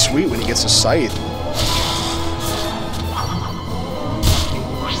 It's gonna be sweet when he gets a scythe.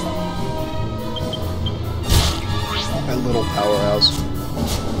 My little powerhouse.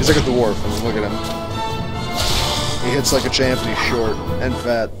 He's like a dwarf. I mean, look at him. He hits like a champ and he's short and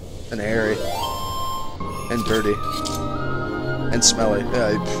fat and hairy and dirty and smelly.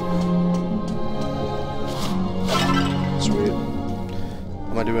 Yeah. Sweet.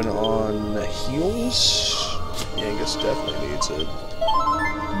 Am I doing it on heals? Yangus definitely needs it.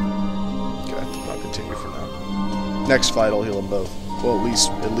 Okay, I'll continue for now. Next fight, I'll heal them both. Well,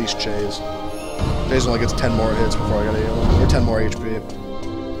 at least Chase. Chase only gets 10 more hits before I gotta heal him, or 10 more HP.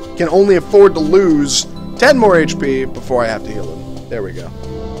 Can only afford to lose 10 more HP before I have to heal him. There we go.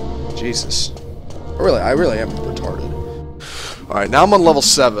 Jesus. I really am retarded. All right, now I'm on level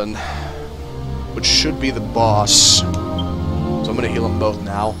 7, which should be the boss. So I'm gonna heal them both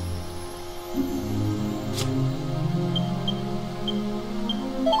now.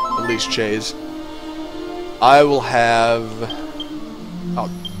 At least Chase. I will have... Oh,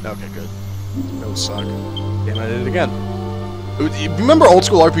 okay, good. That would suck. Damn, I did it again. Remember old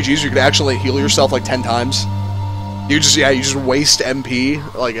school RPGs? You could actually heal yourself like 10 times. You just waste MP.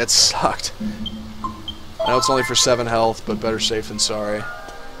 Like, it sucked. I know it's only for 7 health, but better safe than sorry.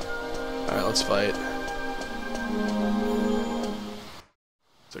 All right, let's fight.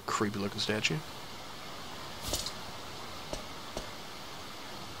 It's a creepy looking statue.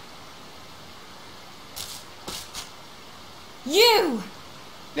 You!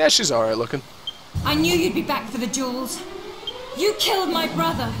 Yeah, she's alright looking. I knew you'd be back for the jewels. You killed my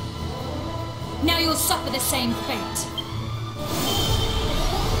brother. Now you'll suffer the same fate.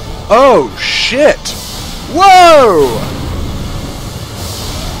 Oh, shit! Whoa!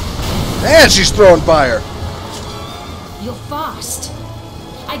 And she's throwing fire. You're fast.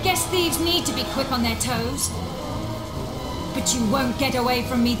 I guess thieves need to be quick on their toes. But you won't get away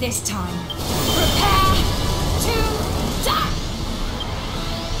from me this time. Prepare to die!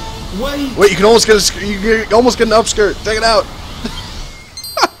 Wait, you can almost get an upskirt. Take it out.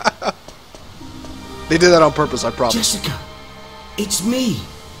 They did that on purpose, I promise. Jessica, it's me.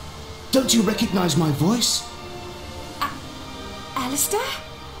 Don't you recognize my voice? Alistair?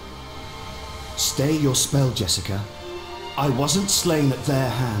 Stay your spell, Jessica. I wasn't slain at their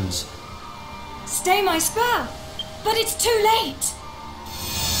hands. Stay my spell. But it's too late.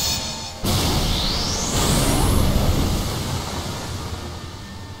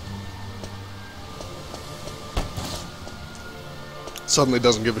 Suddenly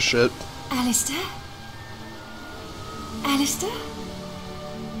doesn't give a shit. Alistair? Alistair?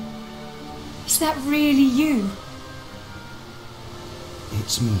 Is that really you?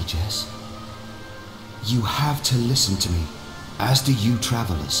 It's me, Jess. You have to listen to me, as do you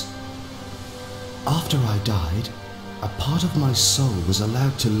travelers. After I died, a part of my soul was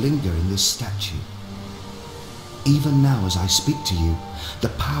allowed to linger in this statue. Even now as I speak to you, the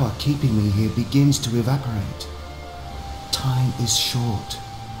power keeping me here begins to evaporate. Time is short.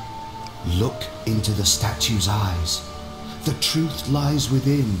 Look into the statue's eyes. The truth lies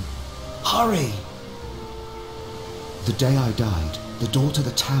within. Hurry! The day I died, the door to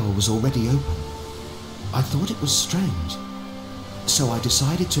the tower was already open. I thought it was strange, so I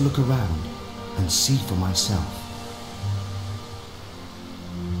decided to look around and see for myself.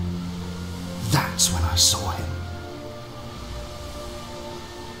 That's when I saw him.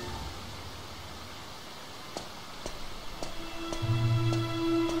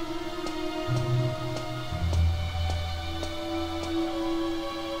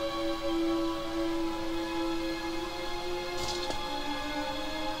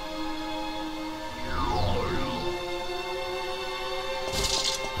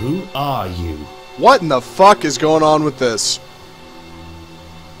 Who are you? What in the fuck is going on with this?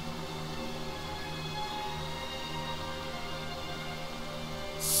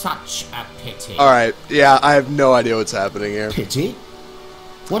 Such a pity. Alright, yeah, I have no idea what's happening here. Pity?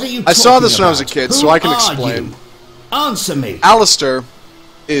 What are you I saw talking this when I was a about? kid, Who so I can are explain. you? Answer me. Alistair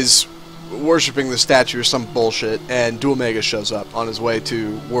is worshipping the statue or some bullshit, and Dhoulmagus shows up on his way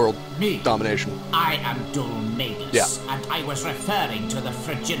to world Me. domination. I am Dhoulmagus, Yeah. and I was referring to the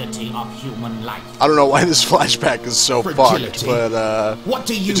fragility of human life. I don't know why this flashback is so fucked, Fragility? but What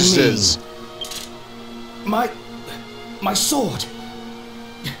do you it just mean? is. My sword.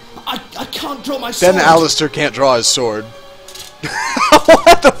 I can't draw my sword. Then Alistair can't draw his sword.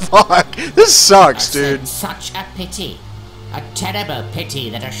 What the fuck? This sucks, dude. Such a pity. A terrible pity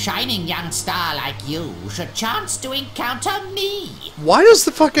that a shining young star like you should chance to encounter me. Why does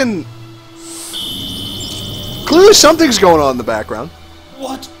the fucking... Clearly something's going on in the background.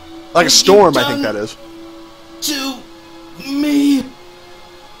 What? Like a have storm, you I think done that is. To me.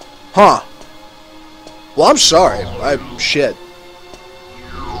 Huh. Well, I'm sorry. Shit.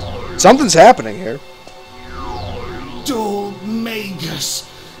 Something's happening here. Dhoulmagus.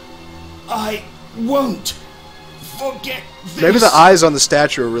 I won't forget this. Maybe the eyes on the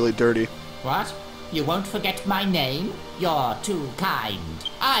statue are really dirty. What? You won't forget my name? You're too kind.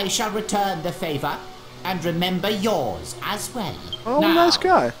 I shall return the favor and remember yours as well. Oh, now, nice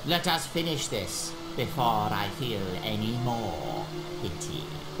guy. Let us finish this before I feel any more pity.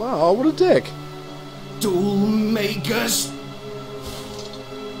 Wow, what a dick. Dhoulmagus.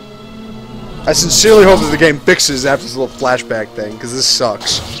 I sincerely hope that the game fixes after this little flashback thing, because this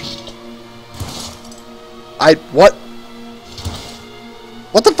sucks. What?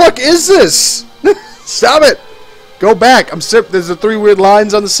 What the fuck is this? Stop it! Go back. There's the 3 weird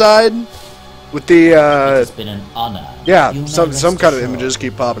lines on the side with the It's been an honor. yeah, You may some rest kind of assured images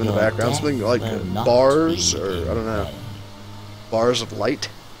keep popping in the your background. death Something like will not bars be or in I don't know. vain. Bars of light.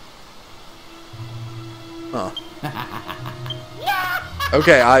 Huh.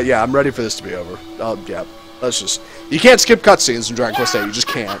 Okay, yeah, I'm ready for this to be over. Yeah, let's just... You can't skip cutscenes in Dragon Quest VIII, you just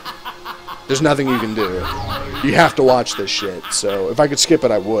can't. There's nothing you can do. You have to watch this shit, so if I could skip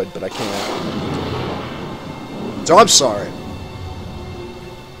it, I would, but I can't. So I'm sorry.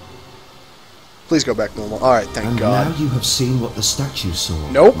 Please go back normal. Alright, thank And God. now you have seen what the statue saw,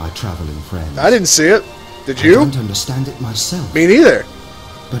 Nope. my traveling friend. I didn't see it. Did I you? don't understand it myself. Me neither.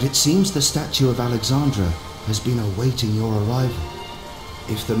 But it seems the statue of Alexandria has been awaiting your arrival.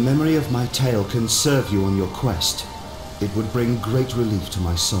 If the memory of my tale can serve you on your quest, it would bring great relief to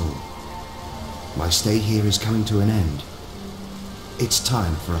my soul. My stay here is coming to an end. It's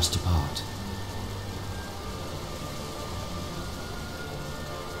time for us to part.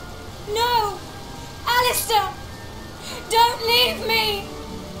 No! Alistair! Don't leave me!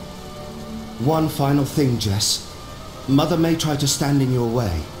 One final thing, Jess. Mother may try to stand in your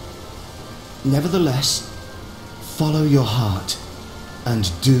way. Nevertheless, follow your heart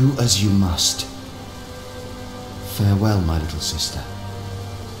and do as you must. Farewell, my little sister.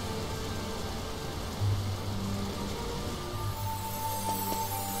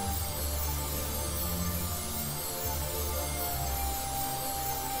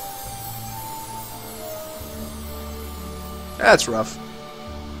 That's rough.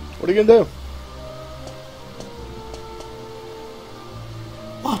 What are you gonna do?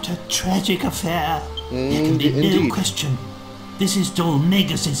 What a tragic affair. There can be no question. This is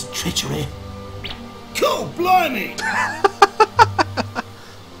Dhoulmagus' treachery. God blimey!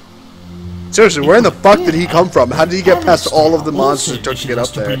 Seriously, where in the fuck did he come from? How did he get past all of the monsters it took to get up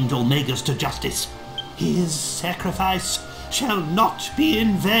there? To bring Dhoulmagus to justice. His sacrifice shall not be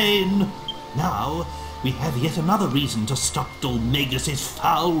in vain. Now, we have yet another reason to stop Dhoulmagus'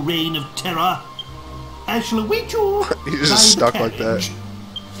 foul reign of terror. I shall await you. He's just stuck like that.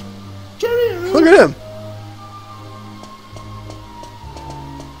 Cheerio. Look at him.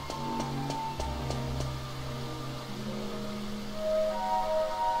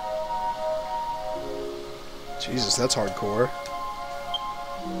 Jesus, that's hardcore.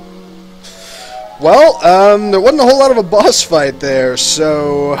 Well, there wasn't a whole lot of a boss fight there,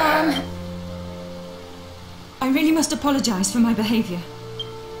 so... I really must apologize for my behavior.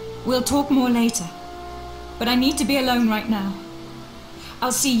 We'll talk more later. But I need to be alone right now.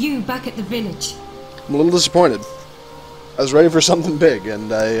 I'll see you back at the village. I'm a little disappointed. I was ready for something big,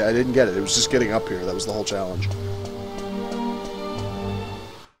 and I didn't get it. It was just getting up here. That was the whole challenge.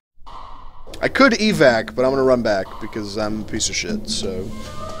 I could evac, but I'm gonna run back because I'm a piece of shit. So,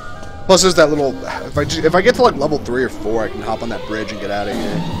 plus there's that little. If I get to like level 3 or 4, I can hop on that bridge and get out of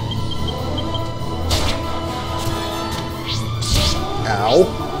here. Ow!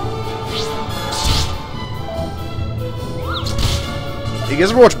 You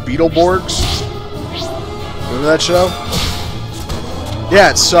guys ever watch Beetleborgs? Remember that show? Yeah,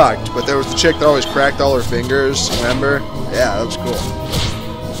 it sucked, but there was the chick that always cracked all her fingers. Remember? Yeah, that was cool.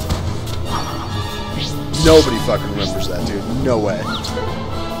 Nobody fucking remembers that, dude. No way.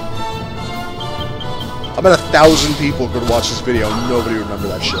 I bet 1,000 people could watch this video and nobody would remember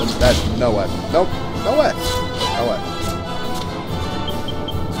that shit. No way. Nope. No way. No way.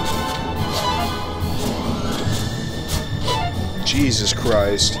 Jesus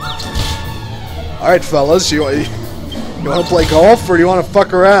Christ. Alright, fellas, you want to play golf or do you want to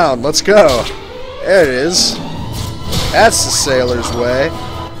fuck around? Let's go. There it is. That's the sailor's way.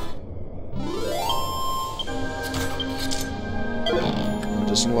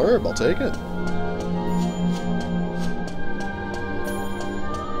 Medicinal herb, I'll take it.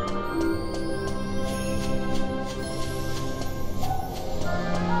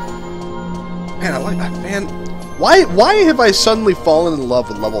 Man, I like that, man. Why have I suddenly fallen in love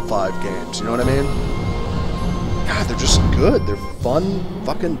with level 5 games? You know what I mean? God, they're just good. They're fun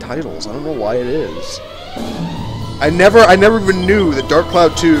fucking titles. I don't know why it is. I never even knew that Dark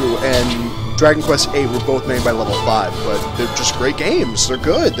Cloud 2 and Dragon Quest VIII were both made by level 5, but they're just great games. They're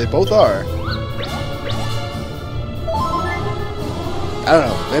good. They both are. I don't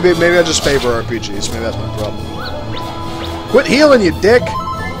know. Maybe I just favor RPGs. Maybe that's my problem. Quit healing, you dick!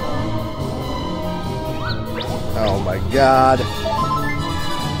 Oh my god.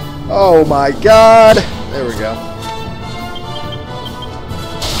 Oh my god! There we go.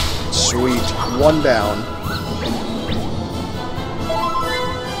 Sweet. One down.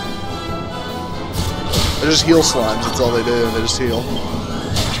 They just heal slimes, that's all they do. They just heal.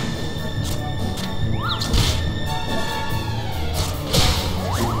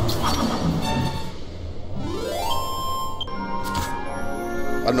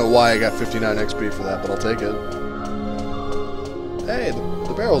 I don't know why I got 59 XP for that, but I'll take it. Hey,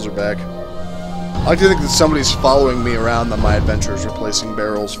 the barrels are back. I like to think that somebody's following me around on my adventures, replacing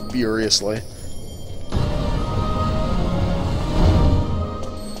barrels furiously.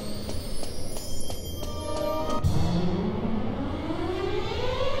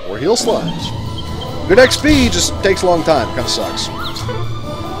 Or heal slimes. Good XP, just takes a long time. Kinda sucks.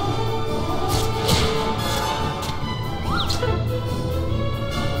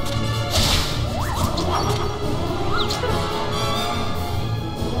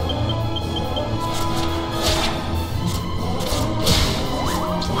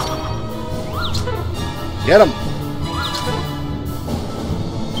 Get him!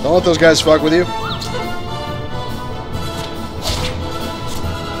 Don't let those guys fuck with you.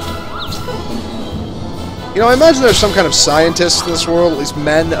 You know, I imagine there's some kind of scientists in this world, at least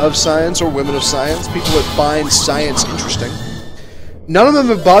men of science or women of science, people that find science interesting. None of them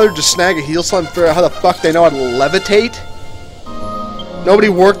have bothered to snag a heal slime and figure out how the fuck they know how to levitate. Nobody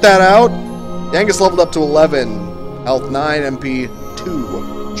worked that out. Yangus leveled up to 11. Health 9, MP 2.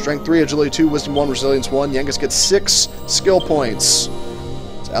 Strength 3, Agility 2, Wisdom 1, Resilience 1. Yangus gets 6 skill points.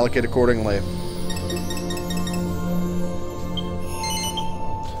 Let's allocate accordingly.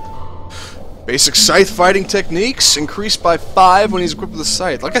 Basic scythe fighting techniques increased by 5 when he's equipped with a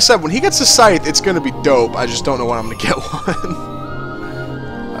scythe. Like I said, when he gets a scythe, it's gonna be dope. I just don't know when I'm gonna get one.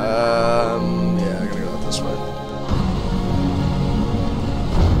 Yeah, I'm gonna go out this way.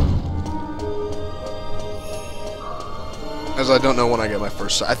 As I don't know when I get my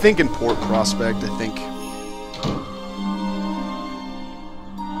first scythe. I think in Port Prospect, I think.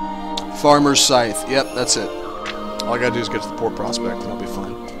 Farmer's Scythe. Yep, that's it. All I gotta do is get to the Port Prospect and I'll be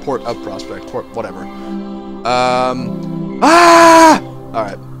fine. Port of Prospect, Port, whatever.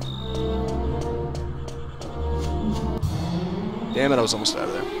 Alright. Damn it, I was almost out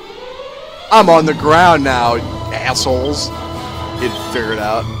of there. I'm on the ground now, assholes. It figured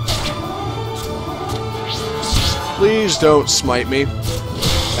out. Please don't smite me.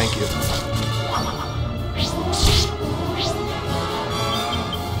 Thank you.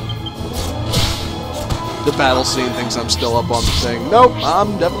 The battle scene thinks I'm still up on the thing. Nope,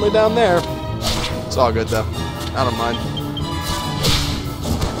 I'm definitely down there. It's all good though. I don't mind.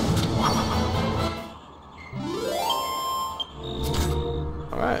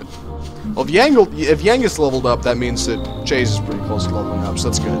 Alright. Well, if Yangus leveled up, that means that Chase is pretty close to leveling up, so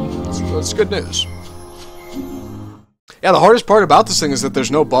that's good. That's good news. Yeah, the hardest part about this thing is that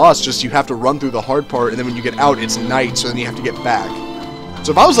there's no boss, just you have to run through the hard part, and then when you get out, it's night, so then you have to get back.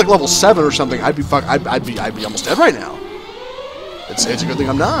 So if I was like level 7 or something, I'd be almost dead right now. It's a good thing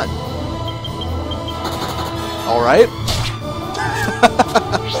I'm not. All right.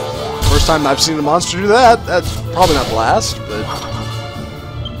 First time I've seen a monster do that. That's probably not the last, but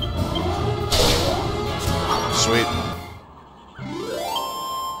sweet.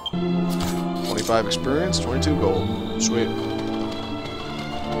 25 experience, 22 gold. Sweet.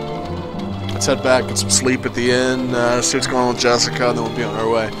 Let's head back, get some sleep at the inn, see what's going on with Jessica, and then we'll be on our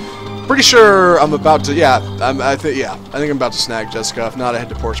way. Pretty sure I'm about to, I think I'm about to snag Jessica. If not, I head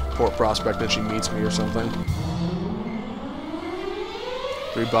to Port Prospect and she meets me or something.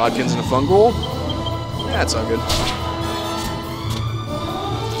 3 bodkins and a fungal. Yeah, it's all good.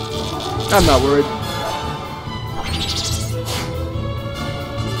 I'm not worried.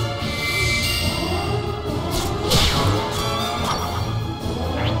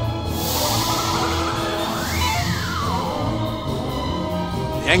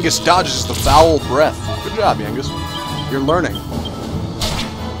 Yangus dodges the foul breath. Good job, Yangus. You're learning.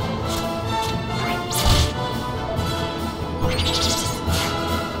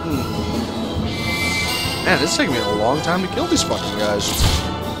 Man, it's taking me a long time to kill these fucking guys.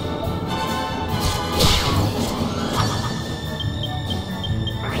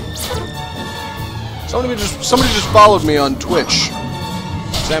 Somebody just followed me on Twitch.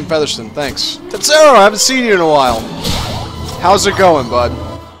 Sam Featherston, thanks. Tetsuro, I haven't seen you in a while. How's it going, bud?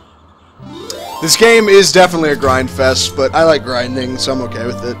 This game is definitely a grind fest, but I like grinding, so I'm okay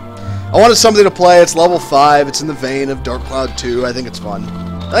with it. I wanted something to play. It's level 5. It's in the vein of Dark Cloud 2. I think it's fun.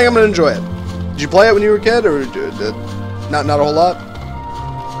 I think I'm gonna enjoy it. Did you play it when you were a kid, or not a whole lot?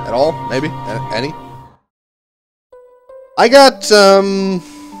 At all? Maybe? Any? I got,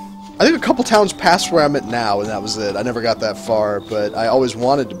 I think a couple towns past where I'm at now, and that was it. I never got that far, but I always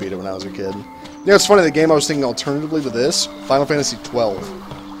wanted to beat it when I was a kid. You know, it's funny, the game I was thinking alternatively to this, Final Fantasy XII.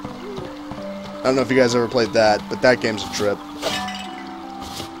 I don't know if you guys ever played that, but that game's a trip.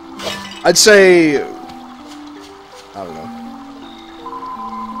 I'd say, I don't know.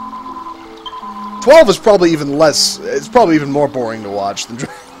 12 is probably even less, it's probably even more boring to watch than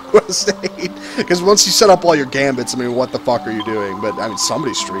Dragon Quest 8. Because once you set up all your gambits, I mean, what the fuck are you doing? But, I mean,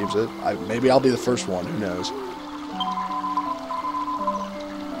 somebody streams it. Maybe I'll be the first one, who knows.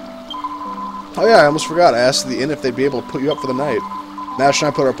 Oh yeah, I almost forgot. I asked the inn if they'd be able to put you up for the night. Nash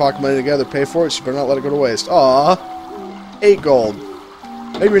and I put our pocket money together, pay for it, so you better not let it go to waste. Aww. 8 gold.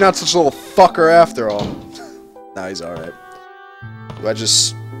 Maybe you're not such a little fucker after all. Nah, he's alright. Do I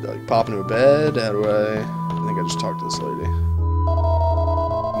just like, pop into a bed? How do I think I just talked to this lady.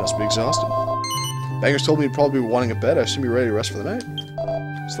 Must be exhausted. Bangers told me you'd probably be wanting a bed. I assume you're ready to rest for the night.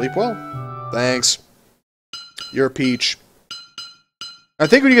 Sleep well. Thanks. You're a peach. I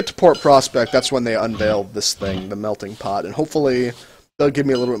think when you get to Port Prospect, that's when they unveil this thing, the melting pot, and hopefully they'll give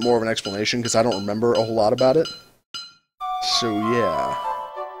me a little bit more of an explanation, because I don't remember a whole lot about it. So, yeah.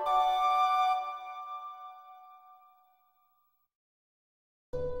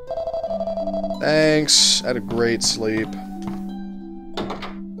 Thanks. I had a great sleep.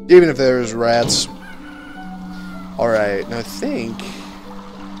 Even if there's rats. Alright, now I think... I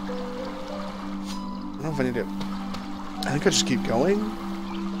don't know if I need to... I think I just keep going?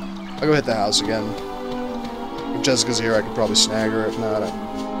 I'll go hit the house again. If Jessica's here, I could probably snag her. If not,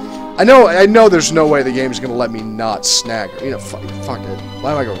 I know there's no way the game's gonna let me not snag her. You know, fuck it.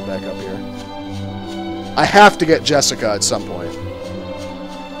 Why am I going back up here? I have to get Jessica at some point.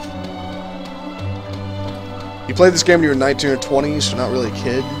 You played this game when you were 19 or 20, so not really a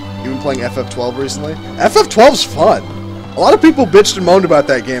kid. You've been playing FF12 recently? FF12's fun! A lot of people bitched and moaned about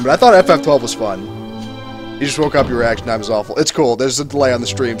that game, but I thought FF12 was fun. You just woke up, your reaction time is awful. It's cool, there's a delay on the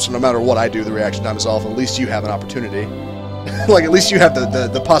stream, so no matter what I do, the reaction time is awful. At least you have an opportunity. Like, at least you have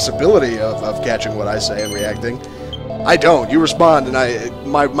the possibility of catching what I say and reacting. I don't. You respond, and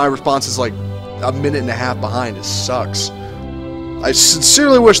my response is like a minute and a half behind. It sucks. I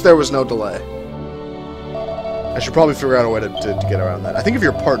sincerely wish there was no delay. I should probably figure out a way to get around that. I think if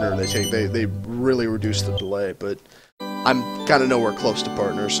you're a partner, they really reduce the delay, but I'm kind of nowhere close to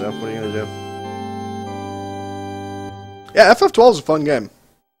partner, so what are you going to do? Yeah, FF12 is a fun game.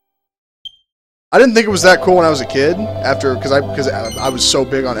 I didn't think it was that cool when I was a kid, because I was so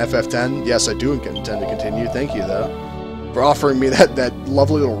big on FF10. Yes, I do intend to continue. Thank you, though, for offering me that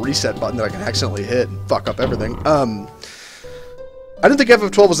lovely little reset button that I can accidentally hit and fuck up everything. I didn't think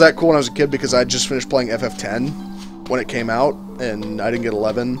FF12 was that cool when I was a kid because I just finished playing FF10 when it came out, and I didn't get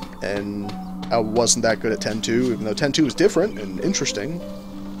 11, and I wasn't that good at 10-2, even though 10-2 was different and interesting.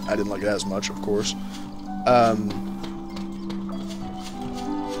 I didn't like it as much, of course.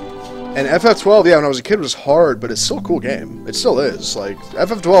 And FF12, yeah, when I was a kid, was hard, but it's still a cool game. It still is. Like,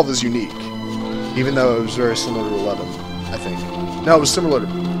 FF12 is unique, even though it was very similar to 11, I think. No, it was similar to,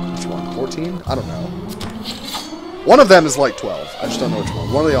 which one, 14? I don't know. One of them is like 12. I just don't know which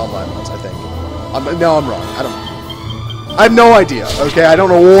one. One of the online ones, I think. No, I'm wrong. I don't know. I have no idea, okay? I don't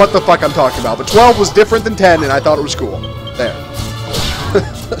know what the fuck I'm talking about, but 12 was different than 10, and I thought it was cool. There.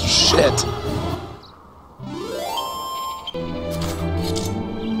 Shit.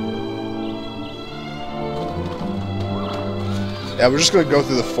 Yeah, we're just going to go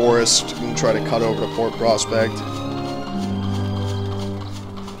through the forest and try to cut over to Port Prospect.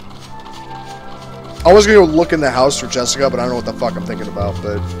 I was going to go look in the house for Jessica, but I don't know what the fuck I'm thinking about,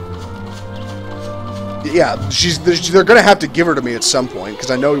 but... Yeah, they're going to have to give her to me at some point, because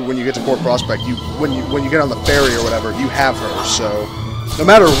I know when you get to Port Prospect, when you get on the ferry or whatever, you have her, so... No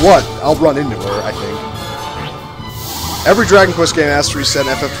matter what, I'll run into her, I think. Every Dragon Quest game has to reset,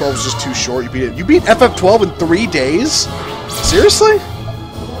 and FF12 is just too short. You beat it. You beat FF12 in 3 days? Seriously?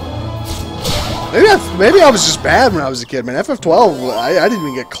 Maybe I was just bad when I was a kid, man. FF12, I didn't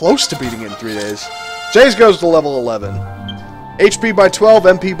even get close to beating it in 3 days. Jace goes to level 11. HP by 12,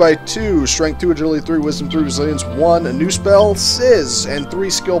 MP by 2, Strength 2, Agility 3, Wisdom 3, Resilience 1, a new spell, Sizz, and 3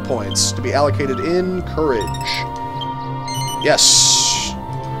 skill points to be allocated in Courage. Yes.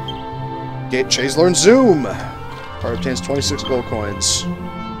 Chase learns Zoom. Part obtains 26 gold coins.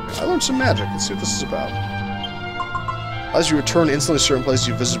 I learned some magic. Let's see what this is about. As you return instantly to certain places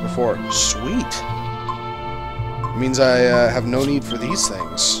you visited before. Sweet. It means I have no need for these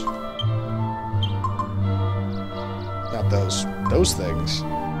things. Not those. Those things.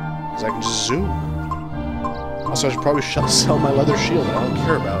 Because I can just zoom. Also, I should probably sell my leather shield that I don't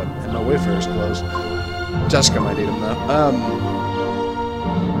care about. And my Wayfarer's clothes. Jessica might need them, though.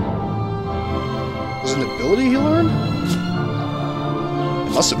 Was it an ability he learned?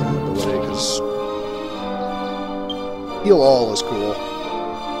 It must have been an ability, because... Heal All is cool.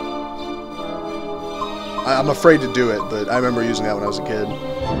 I'm afraid to do it, but I remember using that when I was a kid.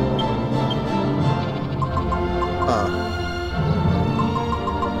 Huh.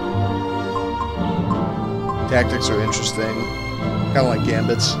 Tactics are interesting. Kind of like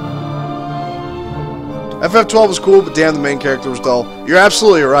gambits. FF12 was cool, but damn, the main character was dull. You're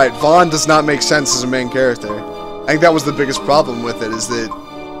absolutely right. Vaughn does not make sense as a main character. I think that was the biggest problem with it, is that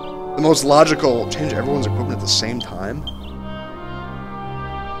the most logical... Change everyone's equipment at the same time?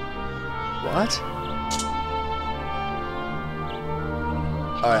 What?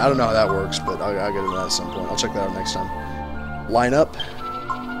 Alright, I don't know how that works, but I'll get into that at some point. I'll check that out next time. Line up.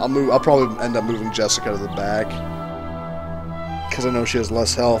 I'll probably end up moving Jessica to the back. Because I know she has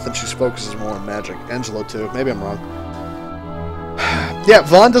less health, and she focuses more on magic. Angelo, too. Maybe I'm wrong. Yeah,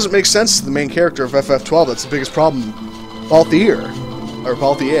 Vaughn doesn't make sense as the main character of FF12. That's the biggest problem. Altair. or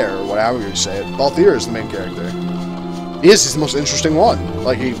Balthier, or whatever you say it. Balthier is the main character. He's the most interesting one.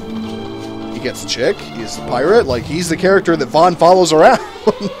 Like, he gets the chick, he's the pirate, like, he's the character that Vaughn follows around.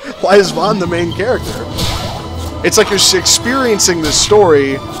 Why is Vaughn the main character? It's like you're experiencing this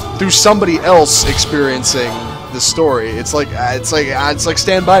story through somebody else experiencing the story. It's like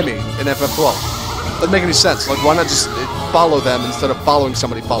Stand By Me in FF12. Doesn't make any sense. Like, why not just follow them instead of following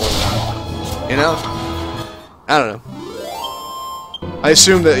somebody following them? You know? I don't know. I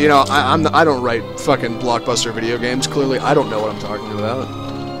assume that, you know, I don't write fucking blockbuster video games. Clearly, I don't know what I'm talking about.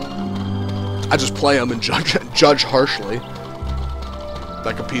 I just play them and judge harshly.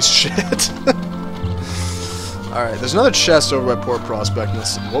 Like a piece of shit. Alright, there's another chest over by Port Prospect.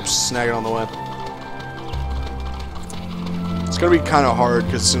 Whoops, snag it on the way. It's gonna be kind of hard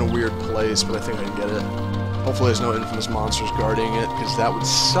because it's in a weird place, but I think I can get it. Hopefully there's no infamous monsters guarding it, because that would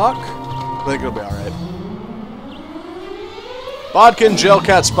suck. I think it'll be alright. Vodka and Jail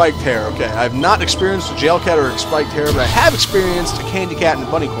Cat Spiked Hair. Okay, I have not experienced a Jail Cat or a Spiked Hair, but I have experienced a Candy Cat and a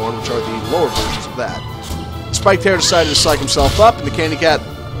Bunny Corn, which are the lower versions of that. The Spiked Hair decided to psych himself up, and the Candy Cat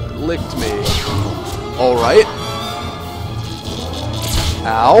licked me. Alright.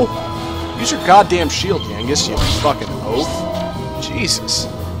 Ow. Use your goddamn shield, Yangus, you fucking oaf. Jesus.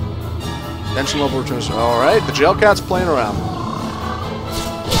 Tension level returns. Alright, the Jail Cat's playing around.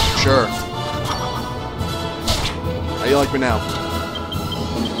 Sure. How you like me now?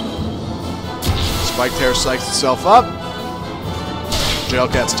 Spiked Hair psychs itself up. Jail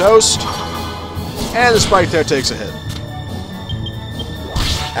Cat's toast. And the Spiked Hair takes a hit.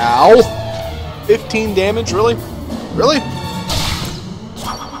 Ow! 15 damage? Really? Really?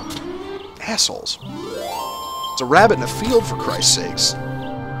 Assholes. It's a rabbit in a field, for Christ's sakes.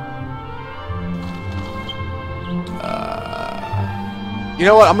 You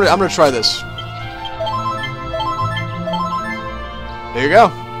know what? I'm gonna try this. There you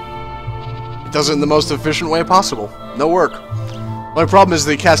go. It does it in the most efficient way possible. No work. My problem is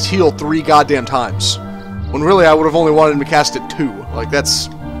they cast heal 3 goddamn times. When really I would have only wanted him to cast it 2. Like, that's...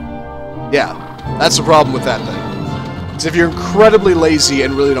 Yeah. That's the problem with that thing. Is if you're incredibly lazy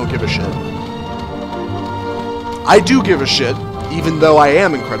and really don't give a shit. I do give a shit, even though I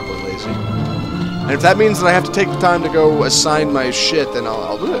am incredibly lazy. And if that means that I have to take the time to go assign my shit, then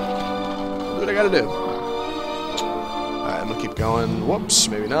I'll do it. I'll do what I gotta do. Alright, I'm gonna keep going. Whoops,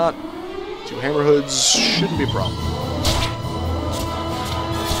 maybe not. 2 hammer hoods shouldn't be a problem.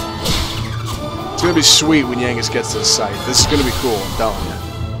 It's gonna be sweet when Yangus gets to the site. This is gonna be cool, I'm telling you.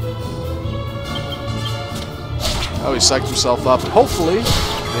 Oh, he psyched himself up, and hopefully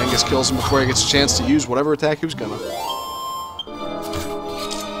Yangus kills him before he gets a chance to use whatever attack he was gonna.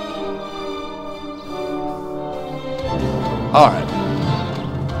 Alright.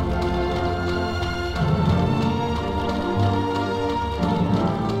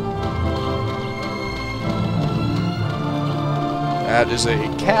 That is a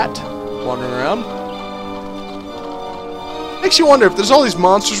cat wandering around. Makes you wonder, if there's all these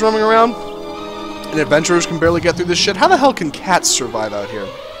monsters roaming around, and adventurers can barely get through this shit, how the hell can cats survive out here?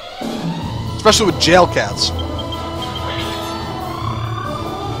 Especially with jail cats.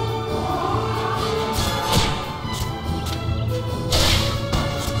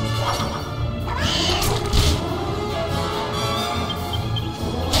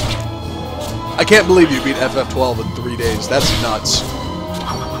 I can't believe you beat FF12 in 3 days. That's nuts.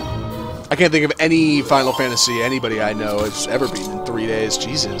 I can't think of any Final Fantasy anybody I know has ever beaten in 3 days.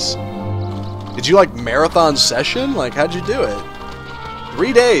 Jesus. Did you, like, marathon session? Like, how'd you do it?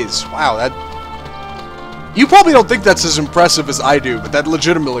 3 days. Wow, that... You probably don't think that's as impressive as I do, but that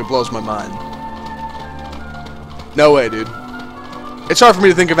legitimately blows my mind. No way, dude. It's hard for me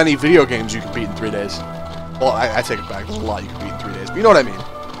to think of any video games you can beat in 3 days. Well, I take it back. There's a lot you can beat in 3 days, but you know what I mean.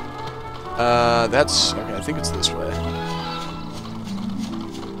 That's... Okay, I think it's this way.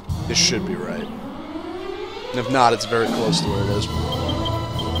 This should be right. And if not, it's very close to where it is.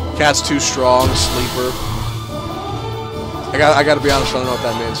 Cat's too strong, sleeper. I gotta be honest, I don't know what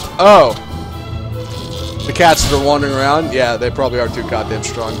that means. Oh! The cats that are wandering around? Yeah, they probably are too goddamn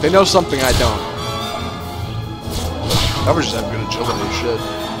strong. They know something I don't. Cover just have good agility, shit.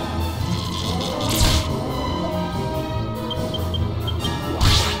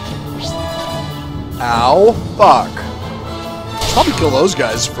 Ow. Fuck. Probably kill those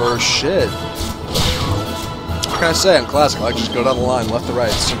guys first. Shit. What can I say? I'm classic. I like just go down the line, left to right.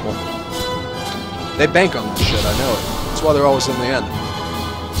 It's simple. They bank on that shit. I know it. That's why they're always in the end.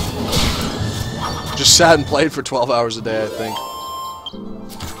 Just sat and played for 12 hours a day, I think.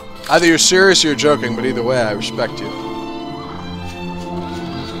 Either you're serious or you're joking, but either way, I respect you.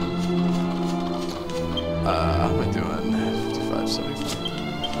 How am I doing? 55, 75.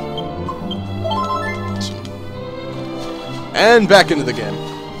 And back into the game.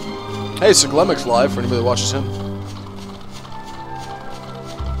 Hey, so Dhoulmagus live for anybody that watches him.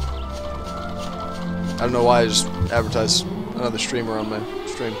 I don't know why I just advertised another streamer on my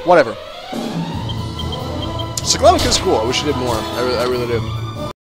stream. Whatever. So Dhoulmagus is cool. I wish he did more. I really do.